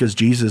 because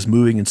Jesus is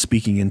moving and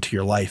speaking into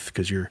your life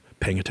because you're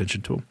paying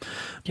attention to him.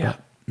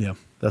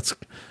 That's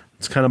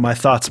kind of my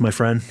thoughts, my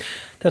friend.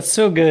 That's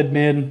so good,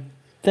 man.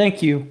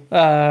 Thank you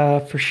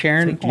for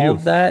sharing all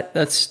of that.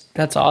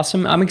 That's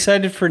awesome. I'm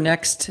excited for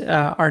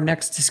our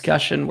next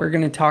discussion. We're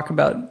going to talk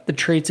about the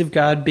traits of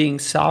God being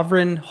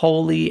sovereign,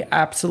 holy,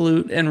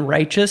 absolute, and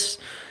righteous.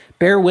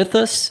 Bear with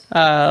us.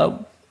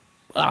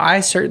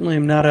 I certainly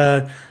am not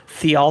a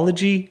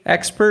theology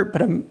expert,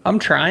 but I'm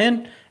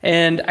trying.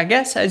 And I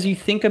guess as you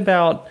think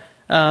about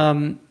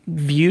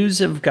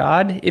views of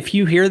God, if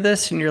you hear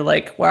this and you're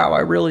like, wow, I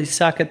really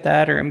suck at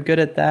that, or I'm good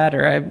at that,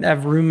 or I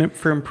have room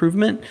for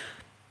improvement,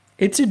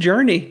 it's a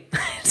journey.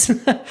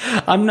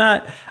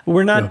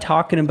 We're not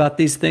talking about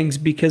these things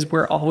because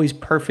we're always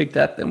perfect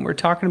at them. We're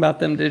talking about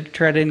them to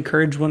try to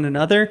encourage one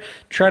another,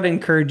 try to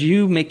encourage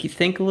you, make you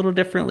think a little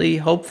differently.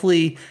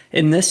 Hopefully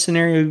in this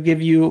scenario,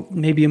 give you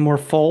maybe a more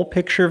full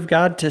picture of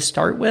God to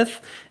start with.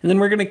 And then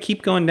we're going to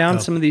keep going down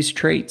some of these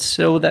traits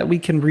so that we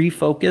can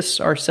refocus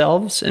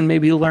ourselves and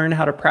maybe learn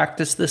how to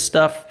practice this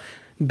stuff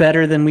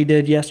better than we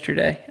did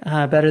yesterday,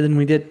 better than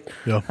we did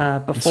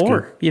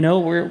before.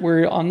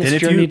 We're on this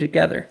journey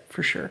together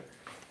for sure.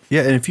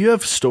 Yeah, and if you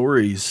have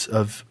stories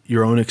of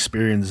your own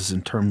experiences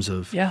in terms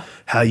of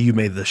how you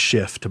made the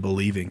shift to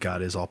believing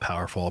God is all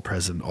powerful, all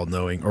present, all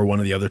knowing, or one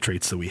of the other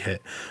traits that we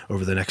hit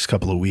over the next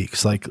couple of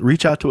weeks, like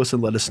reach out to us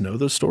and let us know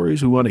those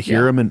stories. We want to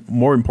hear them, and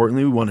more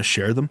importantly, we want to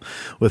share them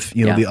with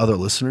the other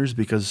listeners,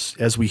 because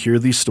as we hear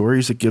these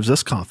stories, it gives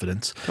us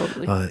confidence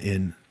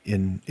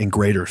in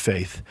greater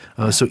faith.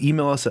 So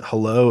email us at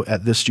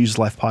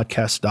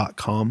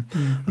hello@thisjesuslifepodcast.com.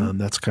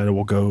 That's kind of,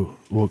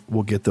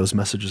 we'll get those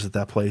messages at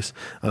that place.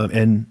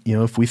 And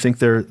if we think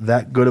they're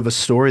that good of a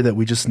story that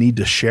we just need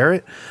to share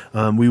it,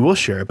 we will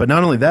share it. But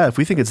not only that, if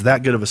we think it's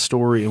that good of a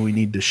story and we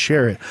need to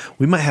share it,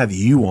 we might have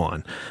you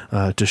on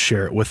to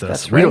share it with us.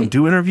 That's right. We don't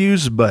do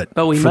interviews, but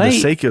we for the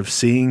sake of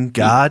seeing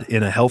God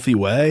in a healthy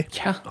way,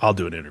 I'll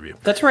do an interview.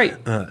 That's right.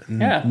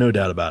 No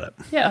doubt about it.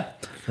 Yeah.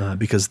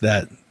 Because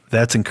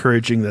that's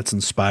encouraging, that's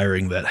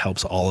inspiring, that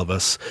helps all of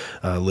us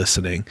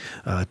listening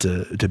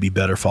to be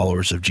better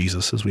followers of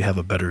Jesus as we have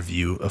a better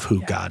view of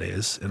who God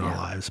is in our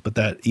lives. But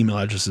that email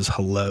address is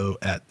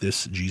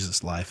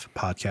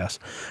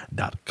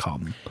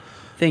hello@thisjesuslifepodcast.com.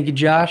 Thank you,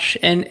 Josh.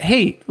 And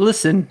hey,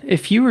 listen,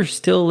 if you are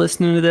still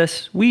listening to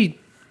this, we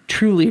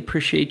truly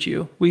appreciate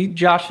you.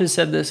 Josh has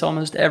said this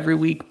almost every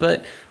week,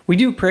 but we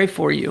do pray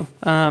for you.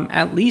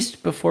 At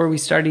least before we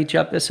start each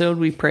episode,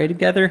 we pray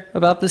together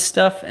about this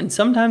stuff. And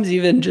sometimes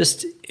even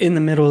just in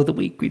the middle of the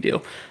week, we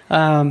do.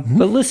 But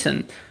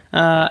listen,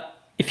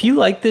 if you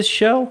like this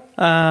show,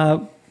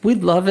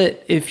 we'd love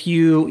it if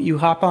you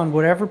hop on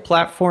whatever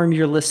platform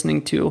you're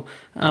listening to,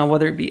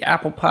 whether it be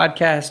Apple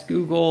Podcast,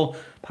 Google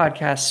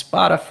Podcast,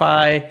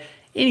 Spotify,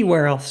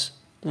 anywhere else.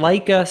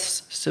 Like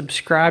us,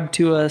 subscribe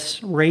to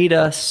us, rate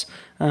us.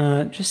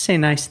 Just say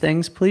nice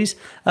things, please.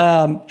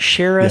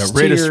 Share us.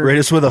 Rate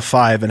us with a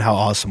 5 and how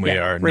awesome we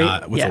are,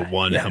 not with a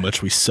 1 and how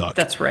much we suck.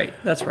 That's right.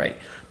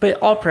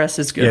 But all press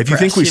is good. Yeah, if you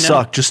think we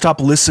suck, just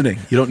stop listening.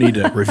 You don't need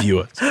to review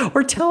us.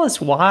 Or tell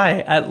us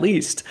why, at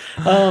least.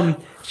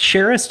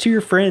 Share us to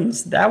your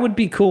friends. That would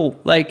be cool.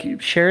 Like,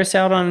 share us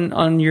out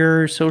on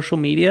your social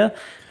media.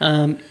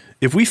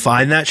 If we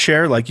find that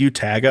share, like, you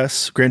tag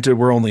us. Granted,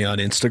 we're only on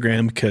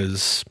Instagram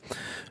because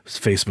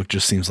Facebook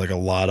just seems like a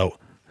lot of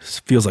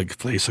feels like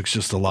Facebook's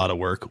just a lot of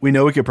work. We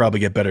know we could probably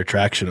get better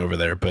traction over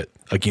there, but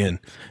again,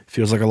 it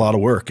feels like a lot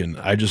of work, and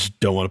I just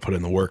don't want to put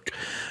in the work.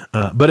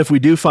 But if we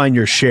do find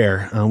your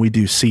share, we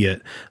do see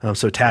it.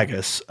 So tag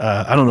us.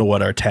 I don't know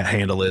what our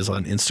handle is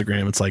on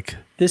Instagram. It's like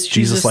this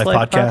Jesus Life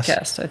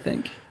Podcast, I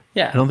think.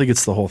 Yeah. I don't think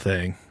it's the whole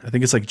thing. I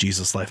think it's like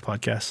Jesus Life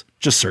Podcast.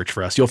 Just search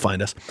for us. You'll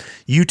find us.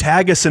 You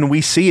tag us and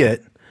we see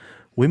it.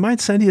 We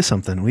might send you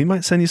something. We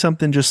might send you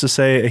something just to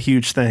say a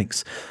huge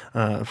thanks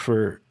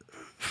for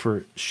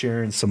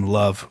sharing some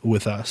love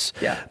with us.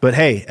 Yeah. But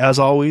hey, as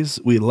always,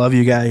 we love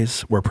you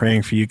guys. We're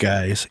praying for you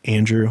guys.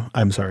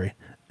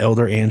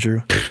 Elder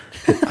Andrew.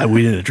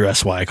 We didn't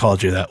address why I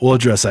called you that. We'll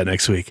address that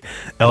next week.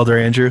 Elder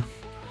Andrew,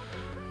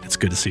 it's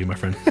good to see you, my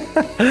friend.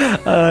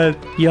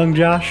 Young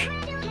Josh,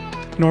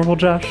 normal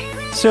Josh.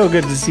 So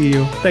good to see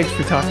you. Thanks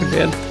for talking,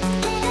 man.